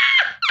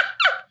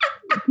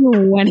me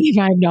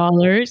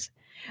 $25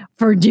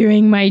 for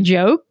doing my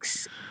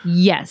jokes?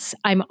 Yes,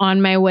 I'm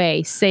on my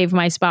way. Save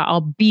my spot.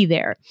 I'll be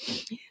there.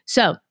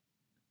 So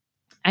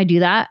I do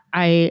that.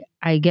 I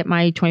get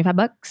my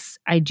 $25.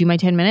 I do my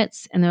 10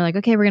 minutes and they're like,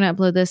 okay, we're going to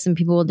upload this and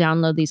people will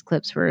download these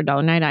clips for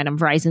 $1.99 on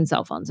Verizon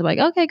cell phones. I'm like,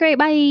 okay, great.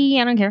 Bye.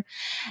 I don't care.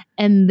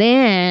 And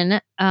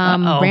then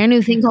brand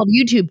new thing called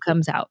YouTube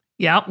comes out.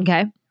 Yep.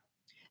 Okay.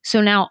 So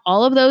now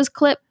all of those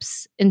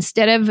clips,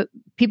 instead of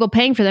people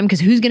paying for them, because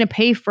who's going to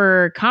pay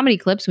for comedy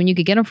clips when you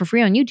could get them for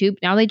free on YouTube?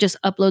 Now they just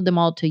upload them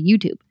all to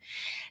YouTube.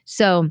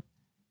 So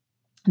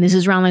this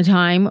is around the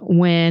time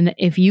when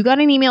if you got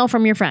an email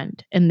from your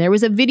friend and there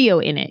was a video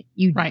in it,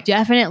 you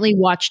definitely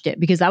watched it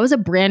because that was a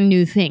brand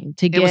new thing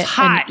to get. It was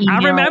hot. I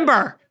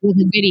remember. With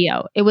a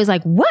video. It was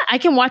like, what? I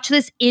can watch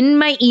this in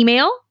my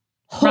email?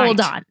 Hold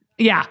on.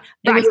 Yeah.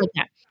 It was like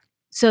that.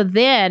 So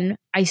then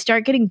I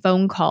start getting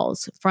phone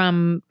calls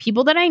from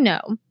people that I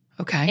know.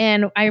 Okay.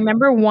 And I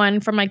remember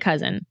one from my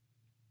cousin.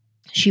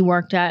 She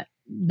worked at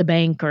the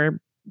bank or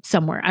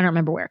somewhere. I don't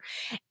remember where.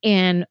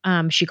 And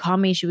she called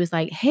me. She was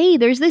like, hey,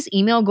 there's this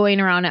email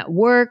going around at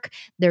work.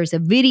 There's a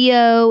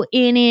video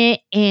in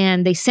it.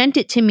 And they sent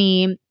it to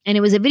me. And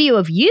it was a video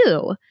of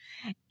you.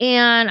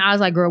 And I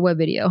was like, girl, what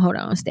video? Hold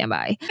on. Stand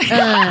by.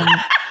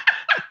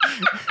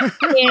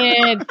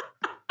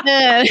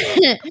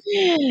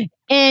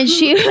 And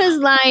she was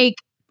like,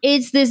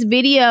 it's this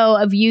video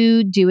of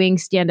you doing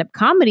stand-up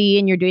comedy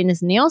and you're doing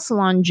this nail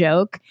salon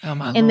joke. Oh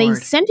my and Lord. They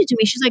sent it to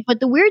me. She's like, but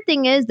the weird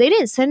thing is they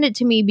didn't send it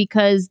to me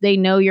because they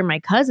know you're my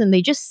cousin.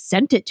 They just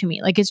sent it to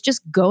me. Like it's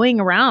just going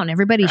around.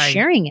 Everybody's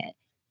sharing it.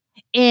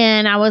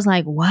 And I was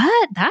like,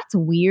 what? That's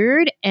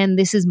weird. And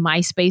this is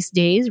MySpace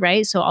days,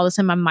 right? So all of a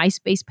sudden my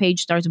MySpace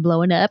page starts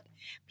blowing up.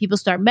 People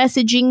start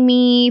messaging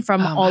me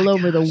from all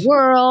over the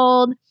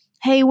world.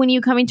 Hey, when are you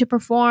coming to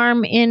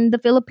perform in the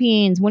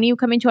Philippines? When are you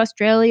coming to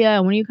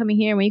Australia? When are you coming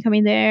here? When are you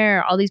coming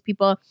there? All these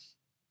people.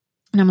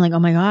 And I'm like, oh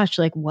my gosh,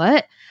 like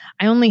what?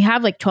 I only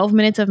have like 12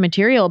 minutes of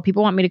material.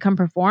 People want me to come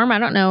perform. I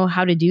don't know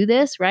how to do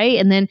this, right?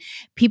 And then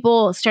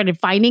people started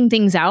finding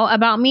things out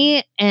about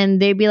me and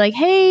they'd be like,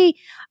 hey,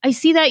 I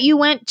see that you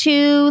went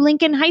to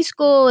Lincoln High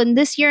School and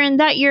this year and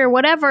that year,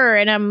 whatever.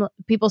 And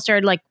people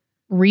started like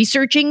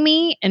researching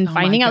me and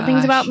finding out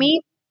things about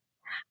me.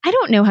 I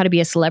don't know how to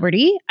be a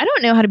celebrity. I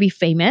don't know how to be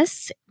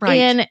famous. Right.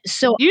 And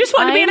so you just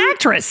want to be an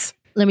actress.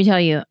 Let me tell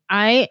you,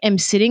 I am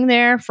sitting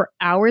there for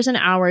hours and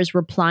hours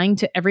replying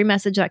to every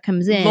message that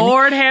comes in.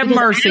 Lord have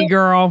mercy,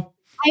 girl.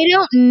 I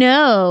don't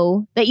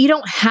know that you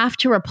don't have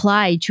to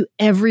reply to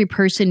every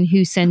person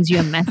who sends you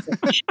a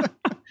message.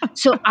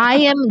 So I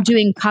am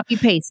doing copy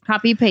paste.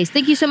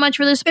 Thank you so much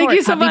for the support. Thank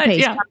you so much.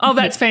 Paste, yeah. Oh,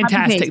 that's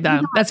fantastic,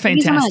 though. That's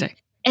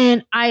fantastic.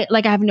 And I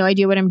have no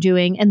idea what I'm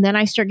doing. And then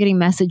I start getting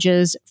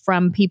messages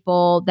from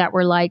people that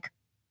were like,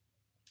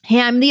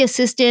 hey, I'm the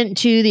assistant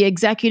to the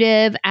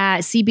executive at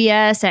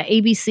CBS, at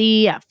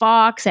ABC, at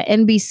Fox, at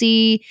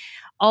NBC.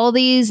 All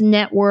these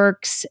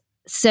networks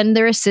send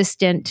their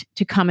assistant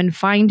to come and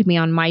find me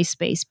on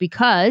MySpace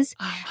because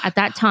at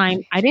that time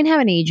I didn't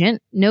have an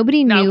agent.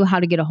 Nobody knew how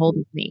to get a hold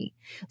of me.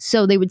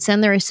 So they would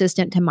send their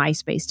assistant to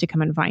MySpace to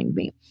come and find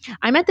me.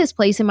 I'm at this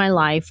place in my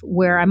life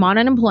where I'm on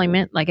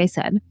unemployment, like I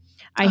said.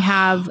 I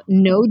have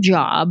no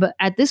job.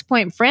 At this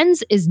point,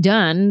 Friends is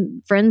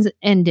done. Friends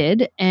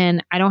ended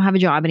and I don't have a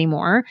job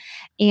anymore.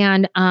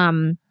 And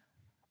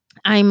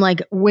I'm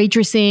like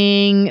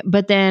waitressing,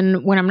 but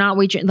then when I'm not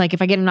waitressing, like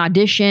if I get an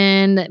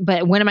audition,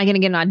 but when am I going to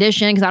get an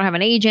audition? Because I don't have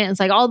an agent. It's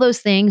like all those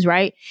things,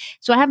 right?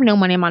 So I have no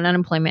money. I'm on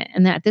unemployment.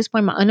 And then at this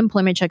point, my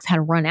unemployment checks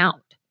had run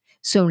out.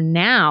 So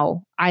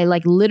now I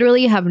like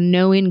literally have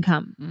no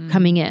income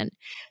coming in.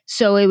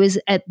 So it was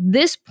at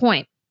this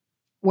point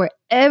where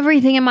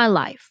everything in my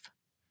life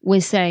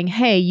was saying,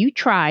 hey, you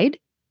tried.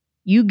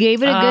 You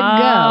gave it a good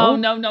go.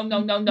 No.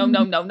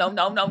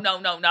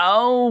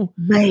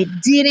 But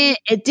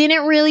it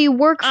didn't really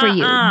work for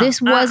you.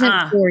 This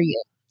wasn't for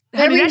you.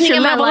 Honey, that's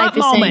your level up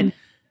moment.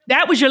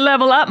 That was your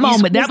level up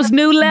moment. That was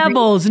new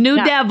levels, new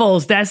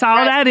devils. That's all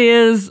that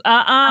is.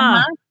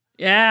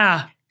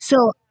 Yeah.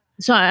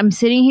 So I'm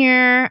sitting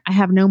here. I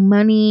have no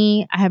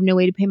money. I have no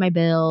way to pay my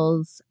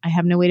bills. I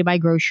have no way to buy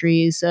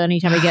groceries. So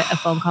anytime I get a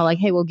phone call like,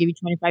 hey, we'll give you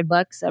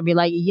 $25, I'll be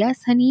like,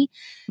 yes, honey.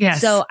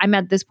 Yes. So I'm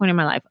at this point in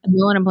my life.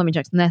 No unemployment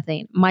checks,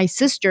 nothing. My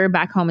sister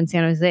back home in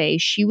San Jose,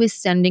 she was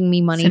sending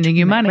me money to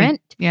pay my rent.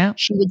 Yeah.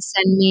 She would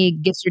send me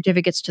gift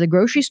certificates to the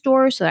grocery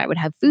store so that I would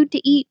have food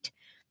to eat.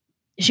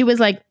 She was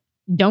like,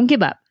 don't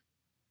give up.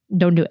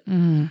 Don't do it.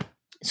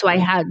 So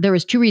there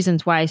was two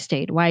reasons why I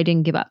stayed, why I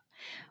didn't give up.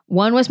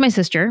 One was my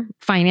sister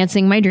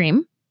financing my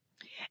dream.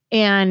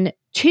 And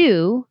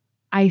two,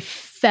 I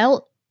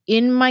felt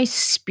in my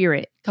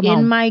spirit,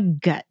 my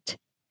gut,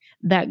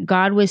 that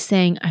God was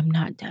saying, I'm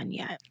not done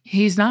yet.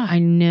 He's not. I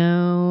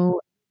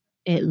know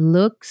it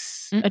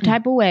looks a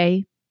type of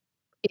way.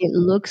 It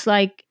looks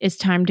like it's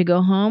time to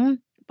go home,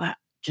 but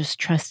just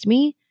trust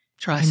me.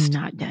 I'm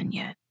not done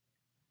yet.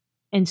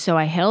 And so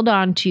I held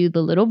on to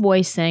the little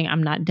voice saying,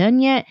 I'm not done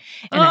yet.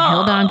 And I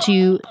held on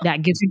to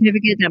that gift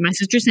certificate that my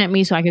sister sent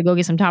me so I could go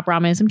get some Top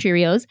Ramen and some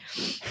Cheerios.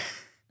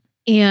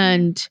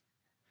 And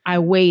I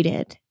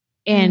waited.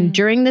 And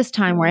during this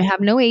time where I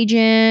have no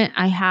agent,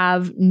 I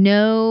have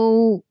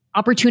no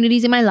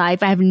opportunities in my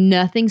life, I have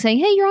nothing saying,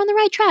 hey, you're on the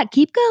right track,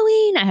 keep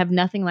going. I have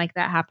nothing like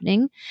that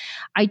happening.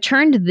 I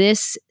turned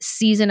this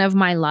season of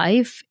my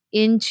life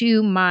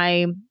into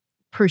my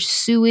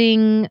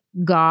pursuing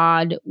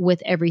God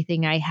with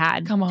everything I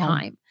had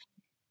time.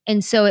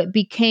 And so it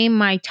became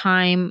my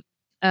time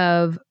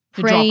of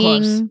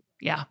praying.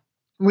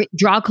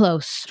 Draw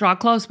close. Draw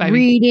close, baby.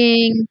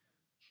 Reading,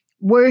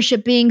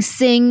 worshiping,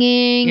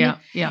 singing.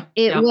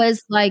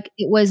 It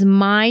was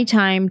my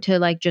time to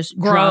like just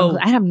grow.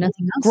 I have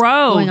nothing else.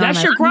 Grow.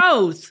 That's your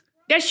growth.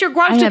 That's your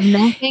growth. I have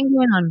nothing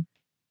going on.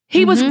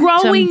 He was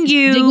growing so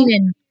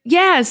you.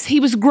 Yes,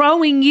 he was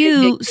growing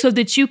you so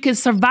that you could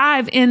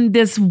survive in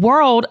this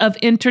world of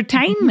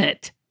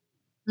entertainment,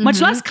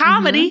 much less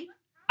comedy.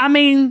 I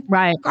mean,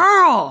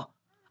 girl.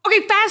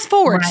 Okay, fast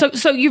forward.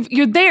 So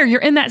you're there. You're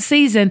in that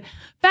season.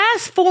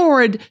 Fast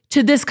forward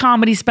to this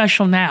comedy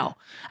special now.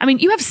 I mean,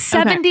 you have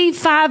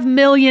 75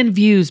 million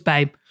views,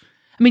 babe.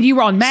 I mean, you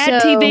were on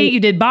Mad TV. You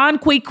did Bon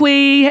Qui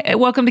Qui.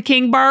 Welcome to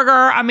King Burger.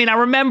 I mean, I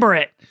remember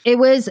it. It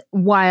was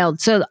wild.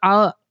 So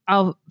I'll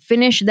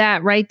finish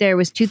that right there. It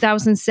was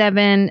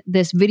 2007.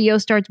 This video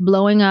starts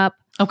blowing up.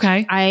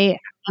 Okay.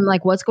 I'm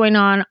like, what's going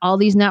on? All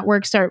these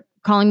networks start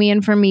calling me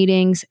in for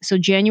meetings. So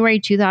January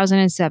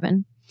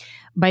 2007.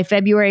 By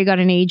February, I got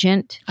an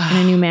agent and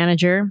a new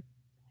manager.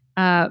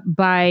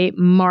 By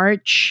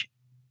March,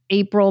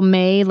 April,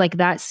 May, like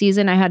that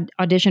season, I had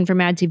auditioned for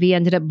Mad TV,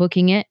 ended up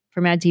booking it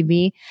for Mad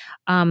TV.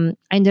 I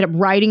ended up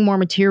writing more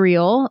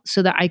material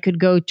so that I could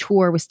go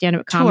tour with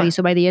stand-up comedy.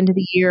 So by the end of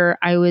the year,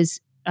 I was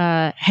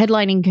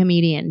headlining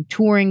comedian,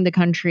 touring the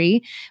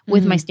country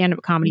with my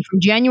stand-up comedy.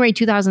 From January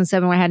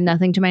 2007, where I had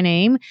nothing to my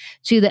name,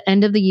 to the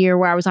end of the year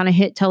where I was on a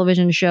hit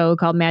television show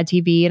called Mad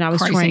TV, and I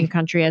was touring the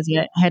country as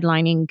a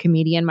headlining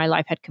comedian. My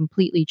life had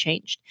completely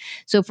changed.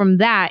 So from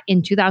that,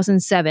 in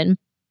 2007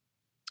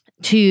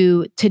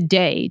 to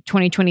today,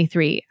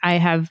 2023, I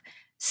have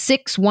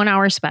 6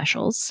 one-hour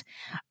specials.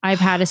 I've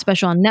had a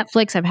special on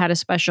Netflix. I've had a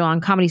special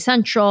on Comedy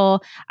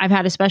Central. I've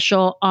had a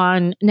special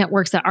on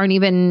networks that aren't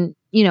even,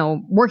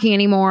 working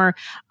anymore.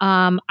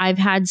 I've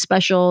had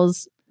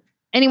specials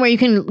anywhere. You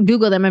can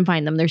Google them and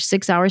find them. There's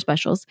 6-hour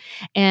specials.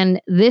 And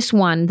this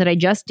one that I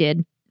just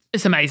did,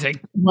 it's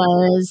amazing,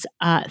 was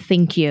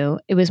thank you.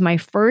 It was my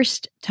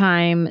first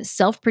time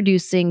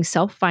self-producing,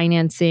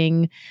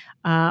 self-financing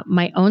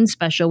my own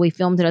special. We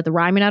filmed it at the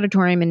Ryman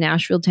Auditorium in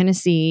Nashville,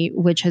 Tennessee,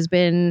 which has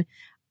been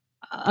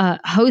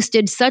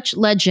hosted such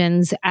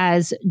legends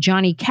as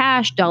Johnny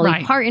Cash,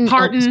 Dolly Parton,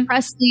 Elvis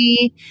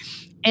Presley.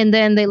 And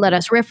then they let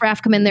us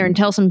riffraff come in there and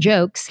tell some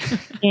jokes.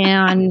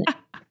 And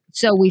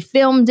So we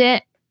filmed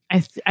it.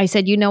 I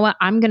said, you know what?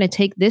 I'm going to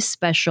take this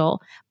special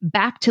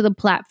back to the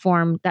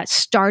platform that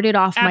started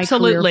off my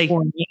career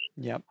for me.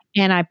 Yep.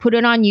 And I put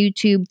it on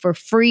YouTube for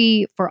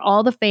free for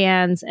all the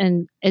fans.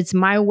 And it's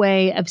my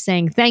way of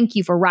saying thank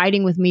you for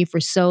riding with me for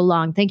so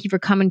long. Thank you for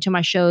coming to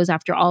my shows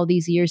after all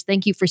these years.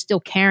 Thank you for still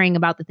caring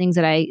about the things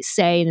that I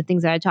say and the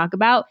things that I talk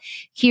about.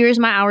 Here's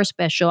my hour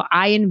special.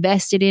 I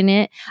invested in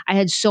it. I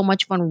had so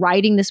much fun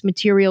writing this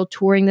material,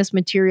 touring this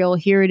material.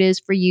 Here it is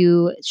for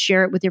you.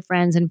 Share it with your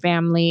friends and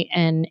family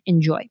and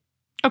enjoy.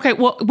 Okay,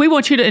 well, we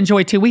want you to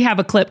enjoy too. We have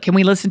a clip. Can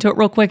we listen to it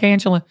real quick,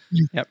 Anjelah?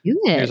 Yep.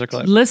 Here's a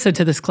clip. Listen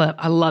to this clip.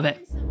 I love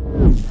it.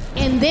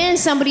 And then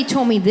somebody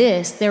told me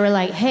this. They were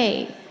like,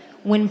 hey,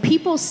 when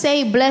people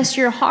say bless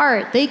your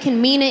heart, they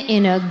can mean it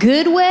in a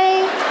good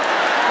way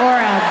or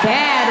a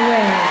bad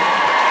way.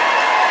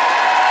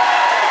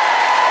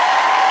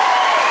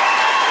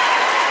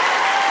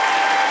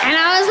 And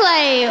I was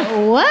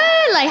like,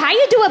 what? Like, how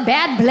you do a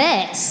bad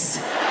bless?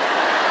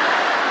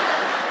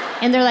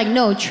 And they're like,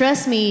 no,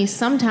 trust me,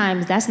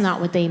 sometimes that's not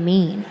what they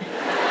mean.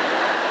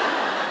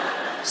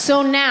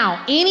 So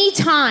now,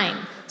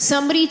 anytime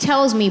somebody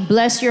tells me,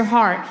 bless your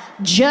heart,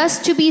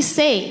 just to be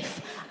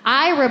safe,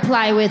 I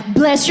reply with,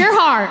 bless your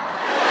heart.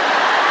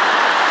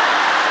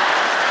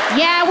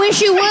 Yeah, I wish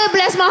you would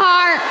bless my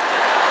heart.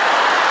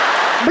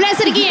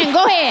 Bless it again,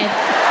 go ahead.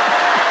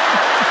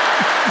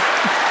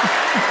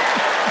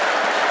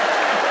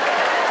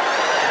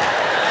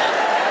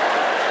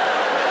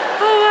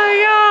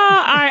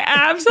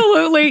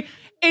 Absolutely.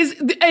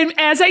 And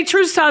as a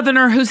true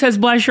Southerner who says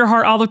bless your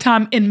heart all the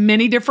time in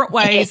many different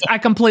ways, I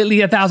completely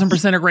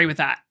 1,000% agree with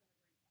that.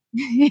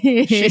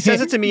 She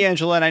says it to me,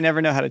 Anjelah, and I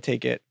never know how to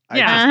take it.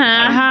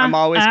 I'm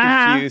always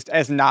confused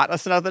as not a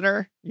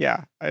Southerner.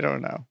 Yeah, I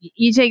don't know.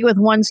 You take it with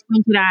one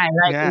squinted eye.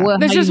 Like,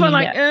 there's just one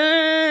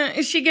like,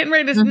 is she getting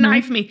ready to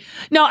knife me?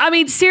 No, I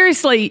mean,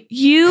 seriously,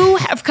 you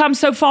have come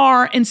so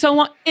far and so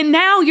long. And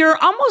now you're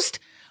almost,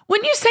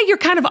 wouldn't you say you're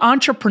kind of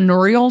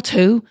entrepreneurial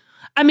too?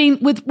 I mean,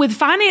 with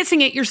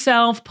financing it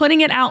yourself,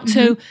 putting it out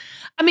to,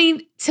 I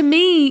mean, to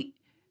me,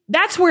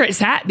 that's where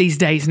it's at these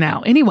days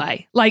now.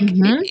 Anyway, like,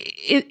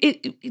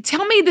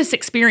 tell me this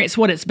experience,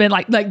 what it's been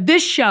like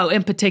this show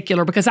in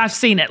particular, because I've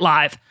seen it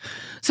live.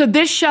 So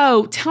this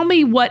show, tell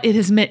me what it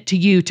has meant to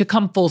you to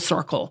come full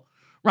circle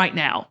right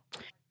now.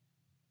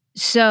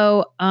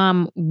 So,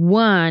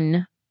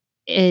 one,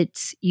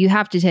 it's you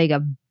have to take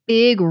a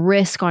big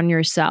risk on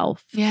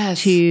yourself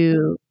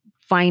to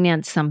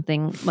finance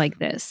something like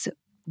this.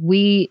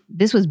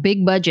 This was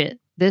big budget.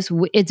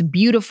 It's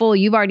beautiful.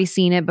 You've already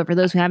seen it, but for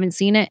those who haven't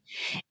seen it,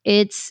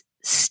 it's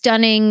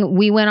stunning.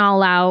 We went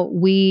all out.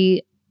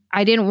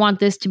 I didn't want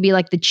this to be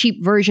like the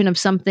cheap version of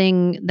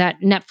something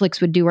that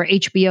Netflix would do or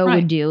HBO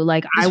would do.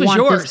 Like, I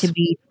want this to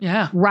be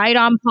right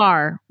on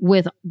par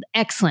with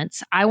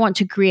excellence. I want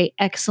to create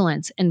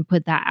excellence and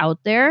put that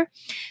out there.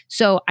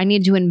 So I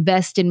need to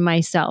invest in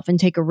myself and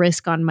take a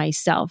risk on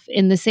myself.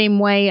 In the same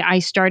way I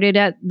started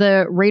at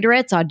the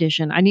Raiderettes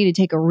audition, I need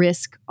to take a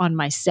risk on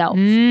myself.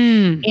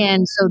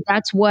 And so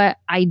that's what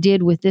I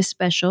did with this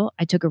special.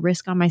 I took a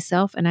risk on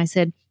myself and I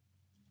said,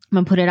 I'm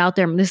going to put it out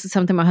there. This is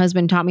something my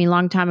husband taught me a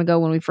long time ago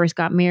when we first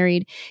got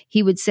married.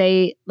 He would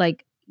say,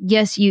 like,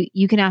 yes,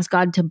 you can ask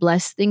God to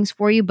bless things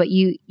for you, but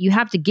you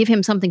have to give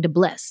him something to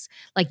bless.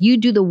 Like, you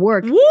do the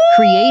work, create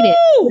it,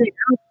 put it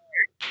out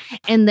there,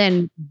 and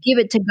then give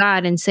it to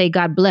God and say,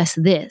 God, bless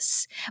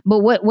this. But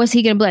what's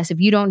he going to bless if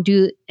you don't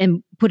do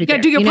and put it there?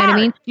 You got to do your part. Know what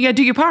I mean? You got to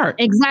do your part.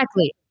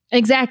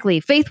 Exactly.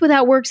 Faith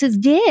without works is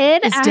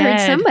dead. I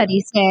heard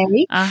somebody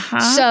say.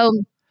 So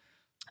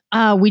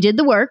we did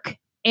the work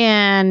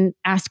and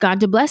asked God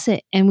to bless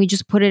it. And we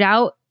just put it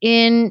out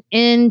into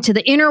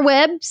the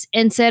interwebs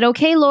and said,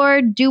 okay,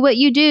 Lord, do what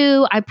you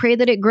do. I pray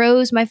that it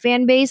grows my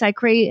fan base. I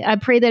pray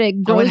that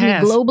it grows me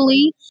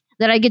globally,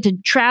 that I get to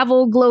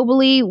travel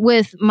globally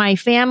with my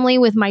family,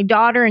 with my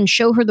daughter, and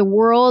show her the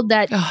world,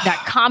 that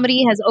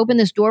comedy has opened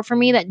this door for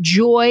me, that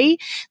joy,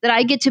 that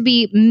I get to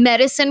be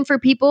medicine for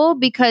people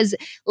because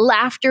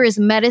laughter is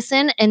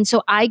medicine. And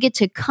so I get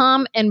to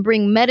come and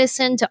bring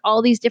medicine to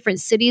all these different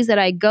cities that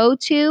I go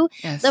to.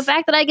 Yes. The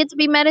fact that I get to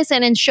be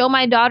medicine and show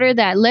my daughter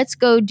that let's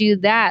go do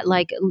that,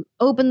 like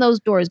open those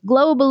doors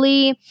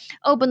globally,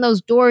 open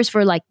those doors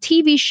for like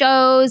TV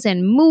shows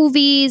and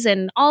movies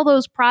and all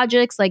those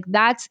projects. Like,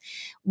 that's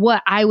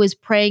what I was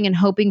praying and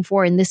hoping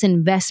for in this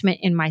investment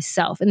in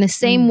myself. In the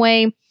same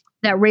way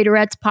that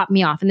Raiderettes popped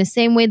me off, in the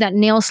same way that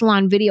Nail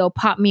Salon Video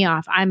popped me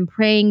off, I'm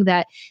praying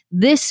that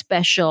this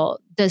special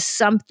does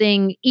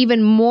something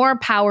even more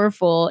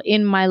powerful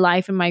in my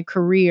life and my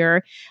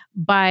career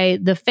by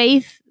the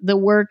faith, the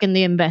work, and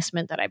the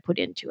investment that I put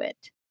into it.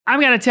 I'm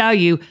going to tell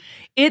you,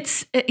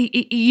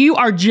 you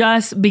are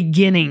just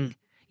beginning.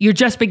 You're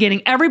just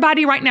beginning.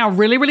 Everybody right now,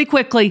 really, really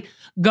quickly,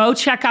 go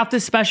check out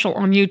this special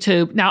on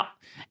YouTube. Now,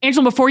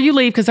 Anjelah, before you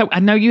leave, because I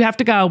know you have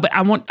to go, but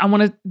I want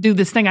to do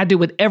this thing I do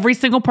with every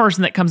single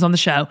person that comes on the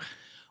show.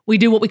 We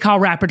do what we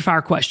call rapid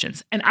fire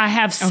questions. And I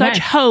have such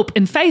hope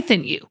and faith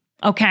in you.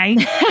 Okay?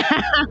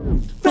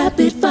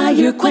 Rapid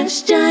fire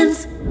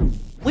questions.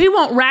 We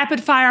want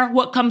rapid fire.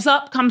 What comes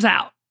up, comes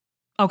out.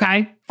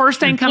 Okay? First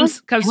thing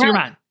comes to your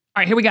mind.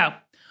 All right, here we go.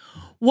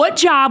 What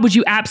job would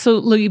you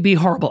absolutely be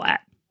horrible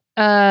at?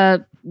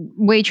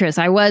 Waitress.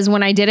 I was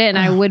when I did it, and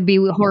I would be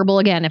horrible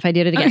again if I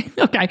did it again.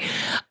 Okay.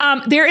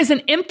 There is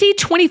an empty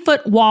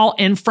 20-foot wall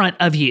in front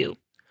of you.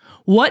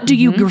 What do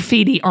you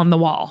graffiti on the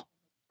wall?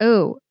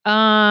 Oh,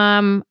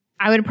 I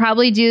would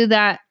probably do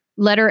that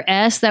letter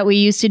S that we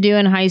used to do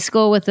in high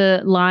school with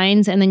the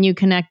lines, and then you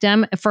connect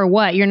them. For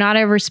what? You're not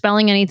ever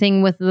spelling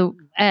anything with the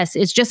S.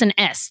 It's just an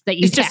S that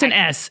you It's just an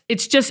S.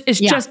 It's just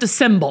a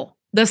symbol.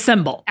 The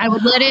symbol. I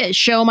would let it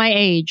show my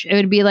age. It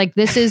would be like,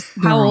 this is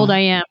how old I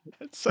am.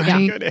 That's such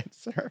a good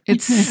answer.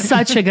 It's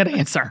such a good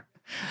answer.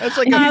 That's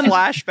like a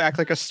flashback,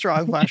 like a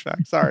strong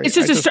flashback. Sorry. It's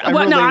just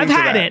I've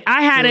had it.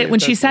 I had it when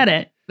she said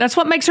it. That's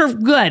what makes her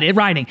good at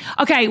writing.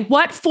 Okay,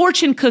 what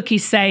fortune cookie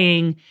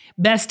saying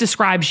best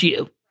describes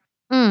you?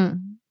 All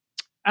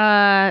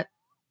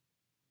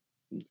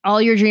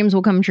your dreams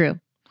will come true.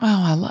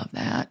 Oh, I love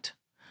that.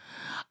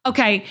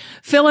 Okay,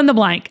 fill in the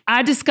blank.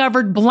 I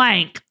discovered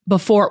blank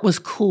before it was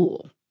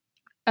cool.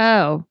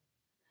 Oh.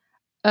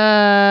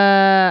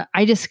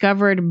 I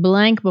discovered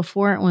blank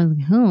before it was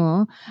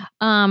cool.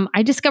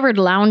 I discovered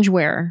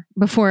loungewear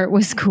before it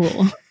was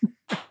cool.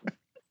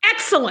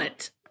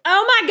 Excellent.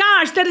 Oh my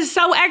gosh, that is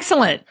so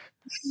excellent.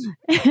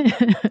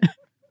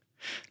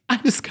 I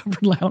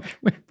discovered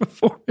loungewear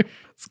before it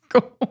was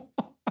cool.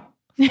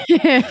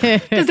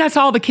 Because that's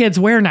all the kids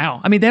wear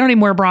now. I mean, they don't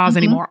even wear bras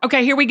anymore.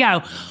 Okay, here we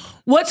go.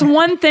 What's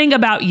one thing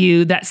about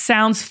you that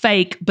sounds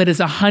fake but is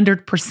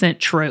 100%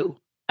 true?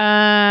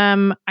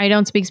 I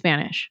don't speak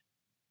Spanish.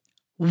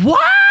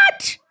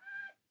 What?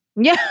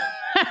 Yeah.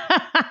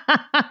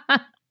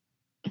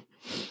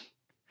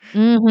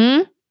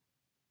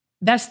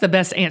 That's the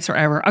best answer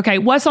ever. Okay,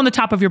 what's on the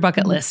top of your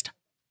bucket list?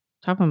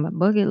 Top of my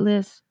bucket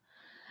list.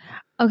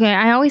 Okay,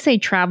 I always say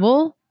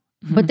travel,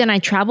 but then I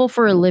travel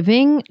for a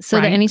living.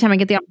 So that anytime I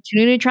get the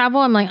opportunity to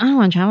travel, I'm like, I don't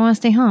want to travel. I want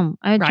to stay home.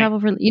 I travel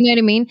for, you know what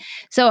I mean?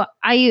 So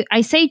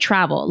I say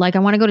travel. Like I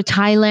want to go to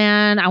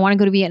Thailand. I want to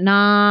go to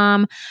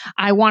Vietnam.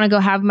 I want to go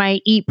have my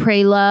eat,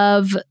 pray,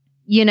 love,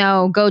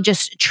 go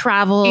just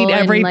travel. Eat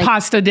every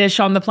pasta dish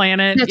on the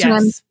planet. That's what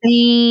I'm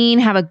saying.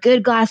 Have a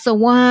good glass of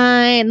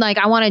wine. Like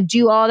I want to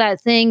do all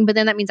that thing, but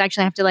then that means I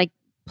actually have to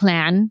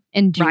plan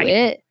and do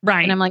it.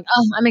 Right. And I'm like,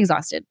 oh, I'm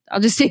exhausted. I'll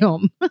just stay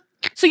home.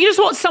 So you just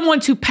want someone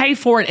to pay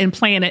for it and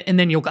plan it, and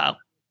then you'll go.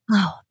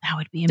 Oh, that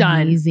would be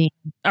amazing.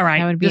 Done. All right.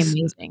 That would be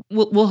amazing.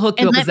 We'll hook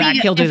you up with Zach.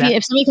 He'll do that.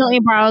 If somebody can let me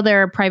borrow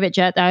their private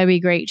jet, that would be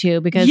great too.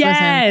 Because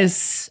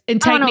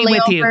and take me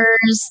with you.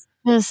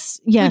 Yes.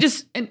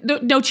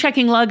 No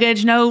checking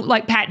luggage, no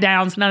pat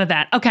downs, none of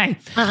that. Okay.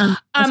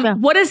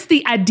 What is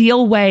the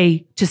ideal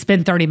way to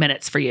spend 30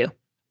 minutes for you?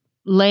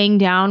 Laying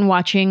down,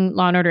 watching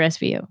Law & Order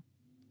SVU.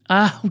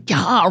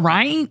 Yeah,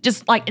 right?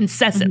 Just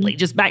incessantly,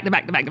 just back to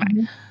back to back to back.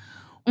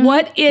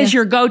 What is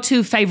your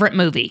go-to favorite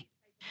movie?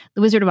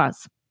 The Wizard of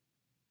Oz.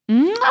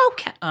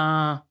 Okay.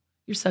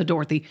 You're so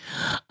Dorothy.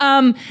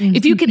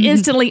 If you could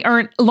instantly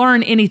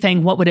learn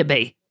anything, what would it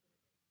be?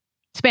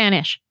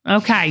 Spanish.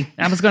 Okay.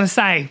 I was going to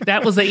say,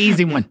 that was the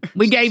easy one.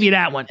 We gave you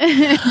that one.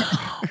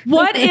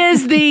 What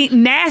is the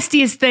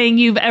nastiest thing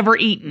you've ever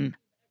eaten?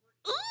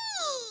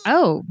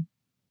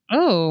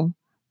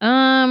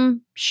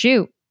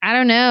 Shoot. I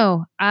don't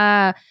know.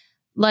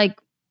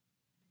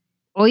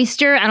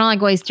 Oyster. I don't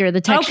like oyster.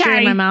 The texture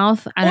in my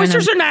mouth.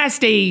 Oysters are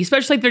nasty,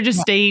 especially if they're just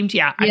steamed.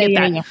 Yeah, I get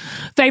that. Yeah.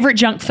 Favorite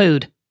junk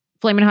food?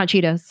 Flamin' Hot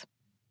Cheetos.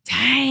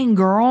 Dang,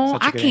 girl.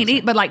 I can't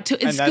eat, but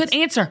it's a good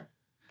answer.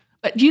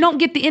 But you don't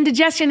get the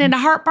indigestion and the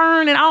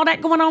heartburn and all that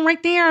going on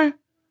right there.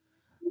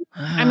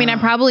 I mean, I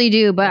probably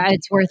do, but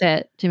it's worth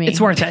it to me. It's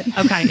worth it.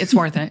 Okay, it's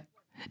worth it.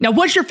 Now,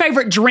 what's your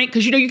favorite drink?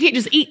 Because you can't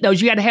just eat those.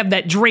 You got to have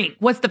that drink.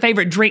 What's the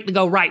favorite drink to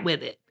go right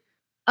with it?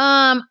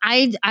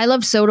 I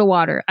love soda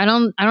water. I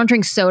don't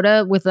drink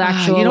soda with the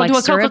actual you don't do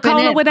a syrup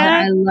Coca-Cola in it, with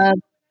that? I love.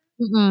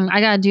 I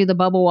gotta do the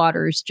bubble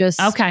waters, just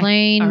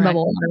plain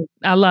bubble water.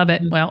 I love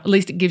it. Well, at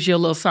least it gives you a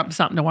little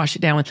something to wash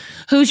it down with.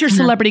 Who's your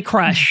celebrity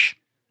crush?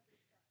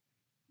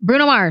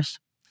 Bruno Mars.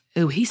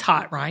 Ooh, he's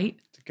hot, right?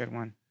 It's a good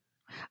one.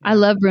 I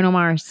love Bruno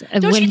Mars.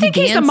 Don't you think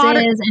he's a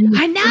modern?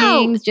 I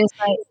know. Just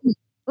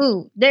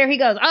ooh, there he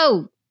goes.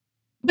 Oh,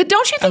 but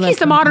don't you think he's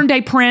the modern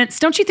day Prince?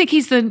 Don't you think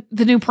he's the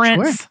new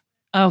Prince? Sure.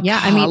 Oh,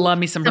 yeah. God, I love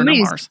me some Bruno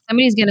Mars.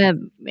 Somebody's gonna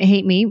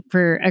hate me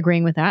for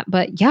agreeing with that,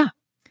 but yeah.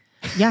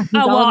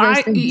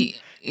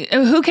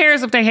 Who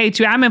cares if they hate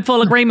you? I'm in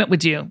full agreement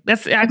with you.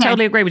 I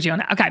totally agree with you on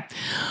that. Okay.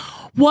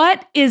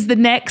 What is the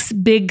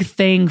next big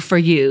thing for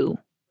you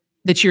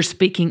that you're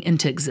speaking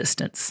into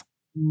existence?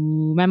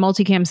 My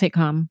multicam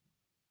sitcom.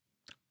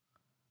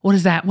 What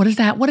is that? What's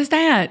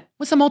a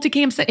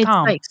multicam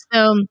sitcom?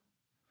 So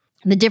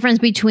the difference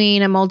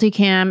between a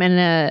multicam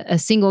and a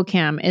single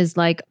cam is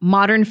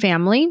Modern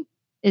Family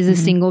is a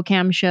single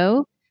cam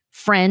show.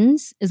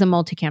 Friends is a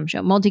multicam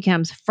show.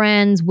 Multicam's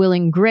Friends, Will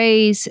and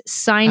Grace,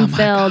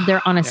 Seinfeld.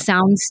 They're on a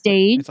sound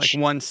stage. It's like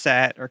one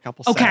set or a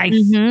couple sets. Okay.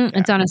 Yeah.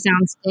 It's on a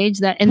sound stage.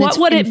 What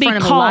would it be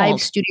called? A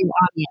live studio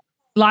audience.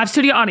 Live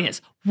studio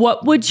audience.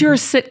 what would your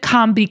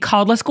sitcom be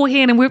called? Let's go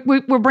ahead and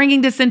we're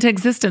bringing this into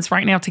existence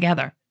right now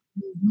together.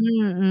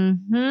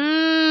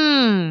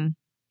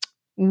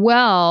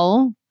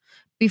 Well,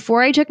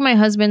 before I took my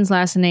husband's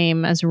last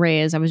name as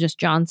Reyes, I was just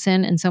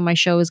Johnson. And so my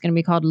show is going to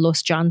be called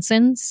Los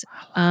Johnsons.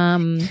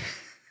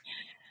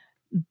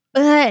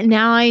 But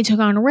now I took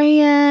on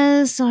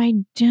Reyes, so I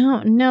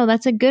don't know.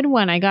 That's a good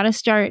one. I got to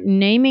start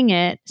naming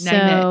it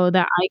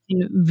that I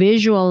can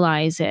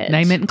visualize it.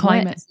 Name it and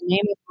claim it. What's the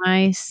name of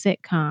my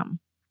sitcom?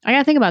 I got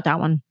to think about that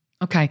one.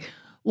 Okay.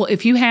 Well,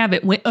 if you have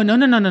it,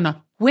 no.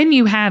 When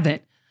you have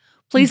it,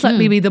 please let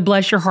me be the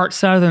bless your heart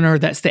Southerner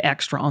that's the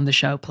extra on the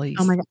show, please.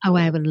 Oh my God.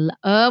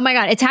 Oh my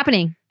God. It's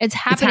happening. It's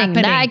happening.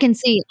 That I can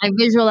see. I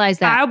visualize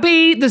that. I'll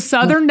be the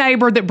Southern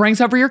neighbor that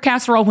brings over your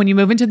casserole when you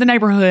move into the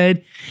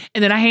neighborhood.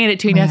 And then I hand it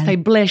to you and I say,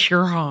 bless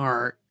your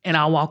heart. And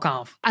I'll walk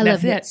off. I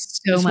love it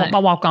so much. That's my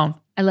walk on.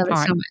 I love it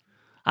so much.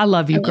 I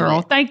love you,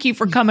 girl. Thank you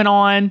for coming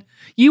on.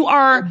 You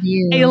are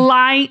a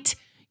light.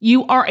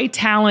 You are a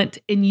talent.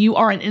 And you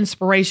are an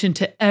inspiration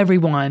to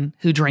everyone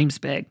who dreams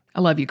big.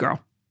 I love you,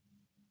 girl.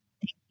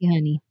 Yeah,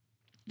 honey.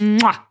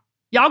 Mwah.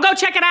 Y'all go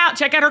check it out.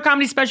 Check out her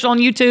comedy special on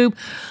YouTube.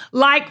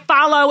 Like,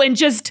 follow, and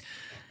just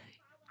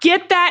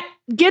get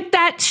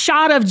that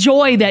shot of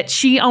joy that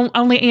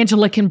only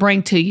Anjelah can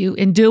bring to you,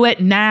 and do it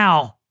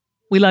now.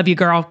 We love you,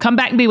 girl. Come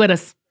back and be with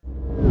us.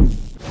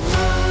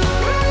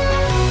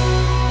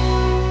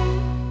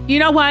 You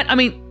know what? I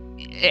mean,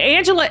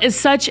 Anjelah is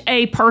such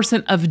a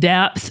person of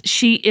depth.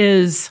 She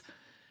is...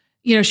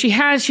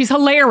 she's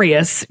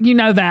hilarious. You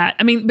know that.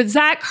 I mean, but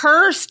Zach,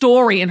 her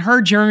story and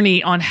her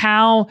journey on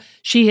how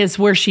she is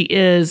where she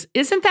is,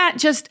 isn't that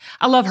just,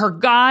 I love her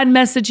God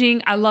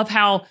messaging. I love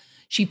how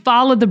she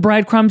followed the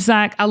breadcrumbs,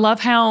 Zach. I love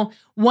how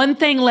one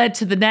thing led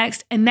to the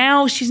next, and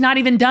now she's not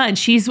even done.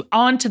 She's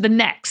on to the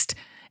next.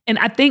 And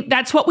I think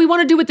that's what we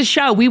want to do with the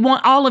show. We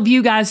want all of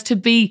you guys to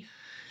be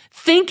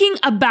thinking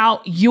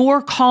about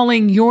your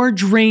calling, your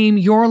dream,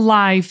 your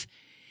life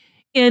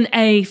in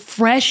a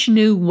fresh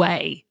new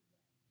way.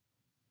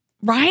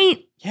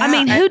 Right? Yeah, I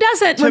mean, who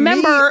doesn't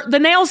remember the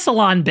nail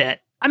salon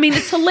bit? I mean,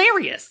 it's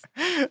hilarious.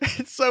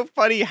 It's so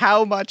funny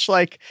how much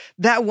like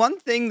that one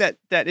thing that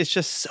is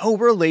just so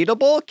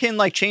relatable can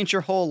like change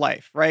your whole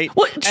life, right?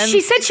 Well, she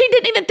said she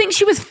didn't even think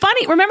she was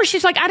funny. Remember,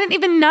 she's like, I didn't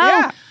even know.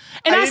 Yeah,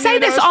 and I say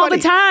this all the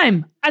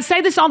time. I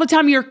say this all the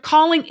time. Your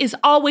calling has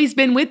always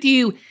been with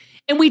you,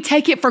 and we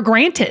take it for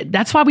granted.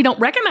 That's why we don't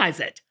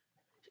recognize it.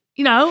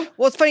 Well,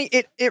 it's funny.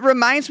 It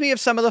reminds me of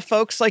some of the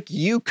folks like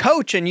you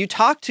coach and you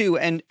talk to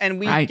and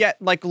we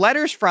get like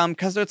letters from,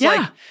 because it's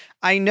like,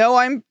 I know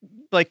I'm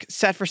like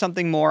set for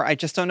something more. I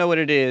just don't know what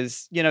it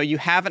is. You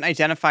haven't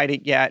identified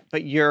it yet,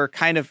 but you're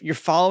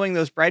following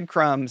those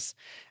breadcrumbs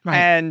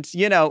and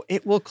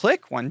it will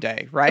click one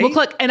day, right? It will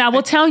click. And I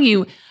will tell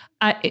you,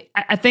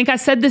 I think I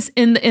said this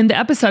in the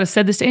episode. I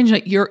said this to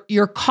Anjelah,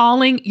 your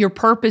calling, your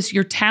purpose,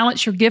 your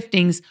talents, your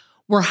giftings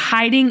were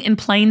hiding in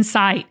plain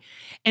sight.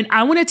 And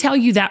I want to tell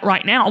you that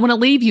right now. I want to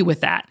leave you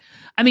with that.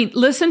 I mean,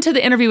 listen to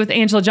the interview with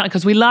Anjelah Johnson,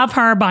 because we love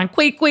her, Bon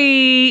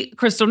Qui,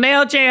 Crystal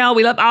Nail Gel.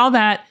 We love all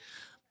that.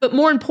 But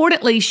more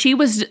importantly, she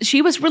was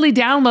really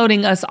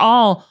downloading us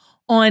all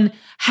on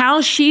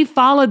how she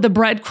followed the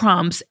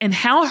breadcrumbs and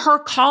how her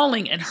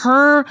calling and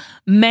her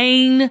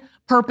main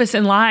purpose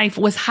in life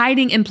was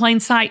hiding in plain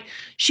sight.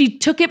 She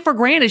took it for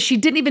granted. She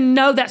didn't even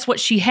know that's what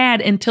she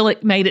had until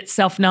it made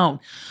itself known.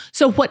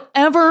 So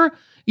whatever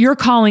your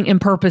calling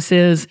and purpose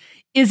is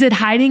it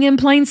hiding in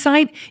plain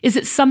sight? Is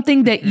it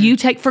something that you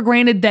take for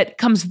granted that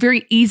comes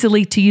very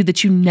easily to you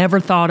that you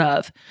never thought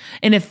of?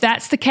 And if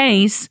that's the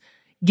case,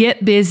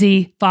 get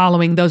busy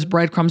following those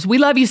breadcrumbs. We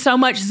love you so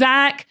much,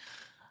 Zach.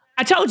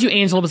 I told you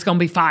Anjelah was going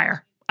to be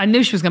fire. I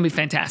knew she was going to be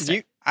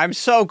fantastic. I'm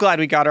so glad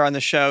we got her on the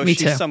show. Me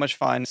She's too. so much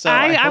fun. So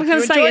I'm going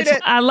to say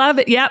it. I love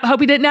it. Yep. Hope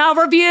you did. Now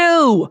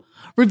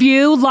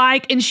review,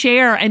 like, and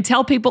share, and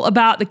tell people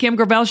about the Kim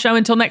Gravel Show.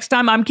 Until next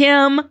time, I'm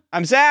Kim.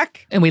 I'm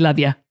Zach. And we love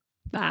you.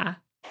 Bye.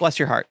 Bless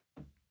your heart.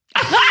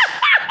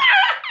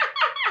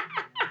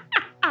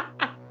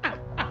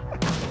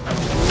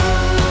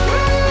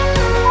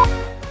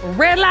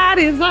 Red light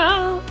is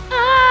on.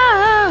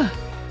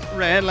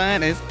 Red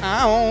light is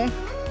on.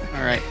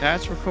 All right,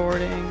 that's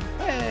recording.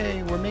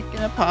 Hey, we're making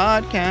a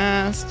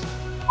podcast.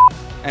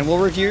 And we'll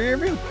review your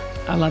review.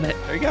 I love it.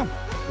 There you go.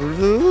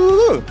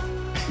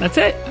 That's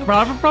it.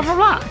 Blah, blah, blah, blah,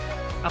 blah.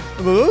 I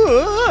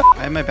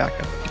have my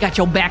backup. You got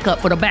your backup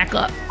for the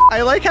backup.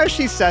 I like how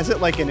she says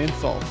it like an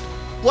insult.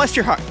 Bless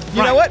your heart.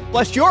 You know what?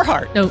 Bless your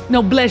heart.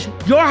 No, bless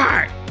your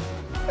heart.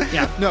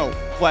 Yeah. No,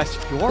 bless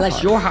your heart.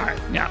 Bless your heart.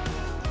 Yeah.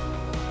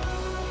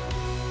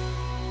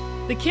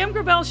 The Kim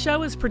Gravel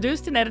Show is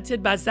produced and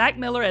edited by Zach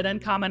Miller at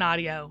Uncommon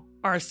Audio.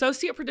 Our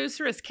associate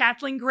producer is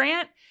Kathleen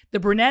Grant, the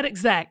brunette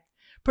exec.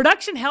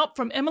 Production help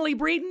from Emily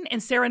Breeden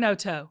and Sarah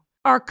Noto.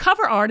 Our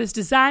cover art is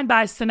designed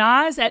by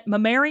Sanaz at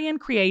Mammarian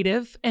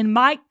Creative, and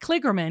Mike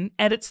Kligerman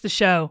edits the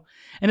show.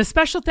 And a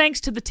special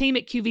thanks to the team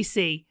at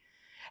QVC.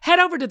 Head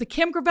over to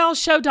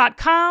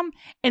thekimgravelshow.com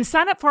and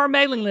sign up for our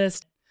mailing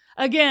list.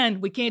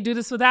 Again, we can't do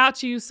this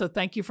without you, so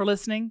thank you for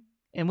listening,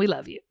 and we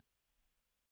love you.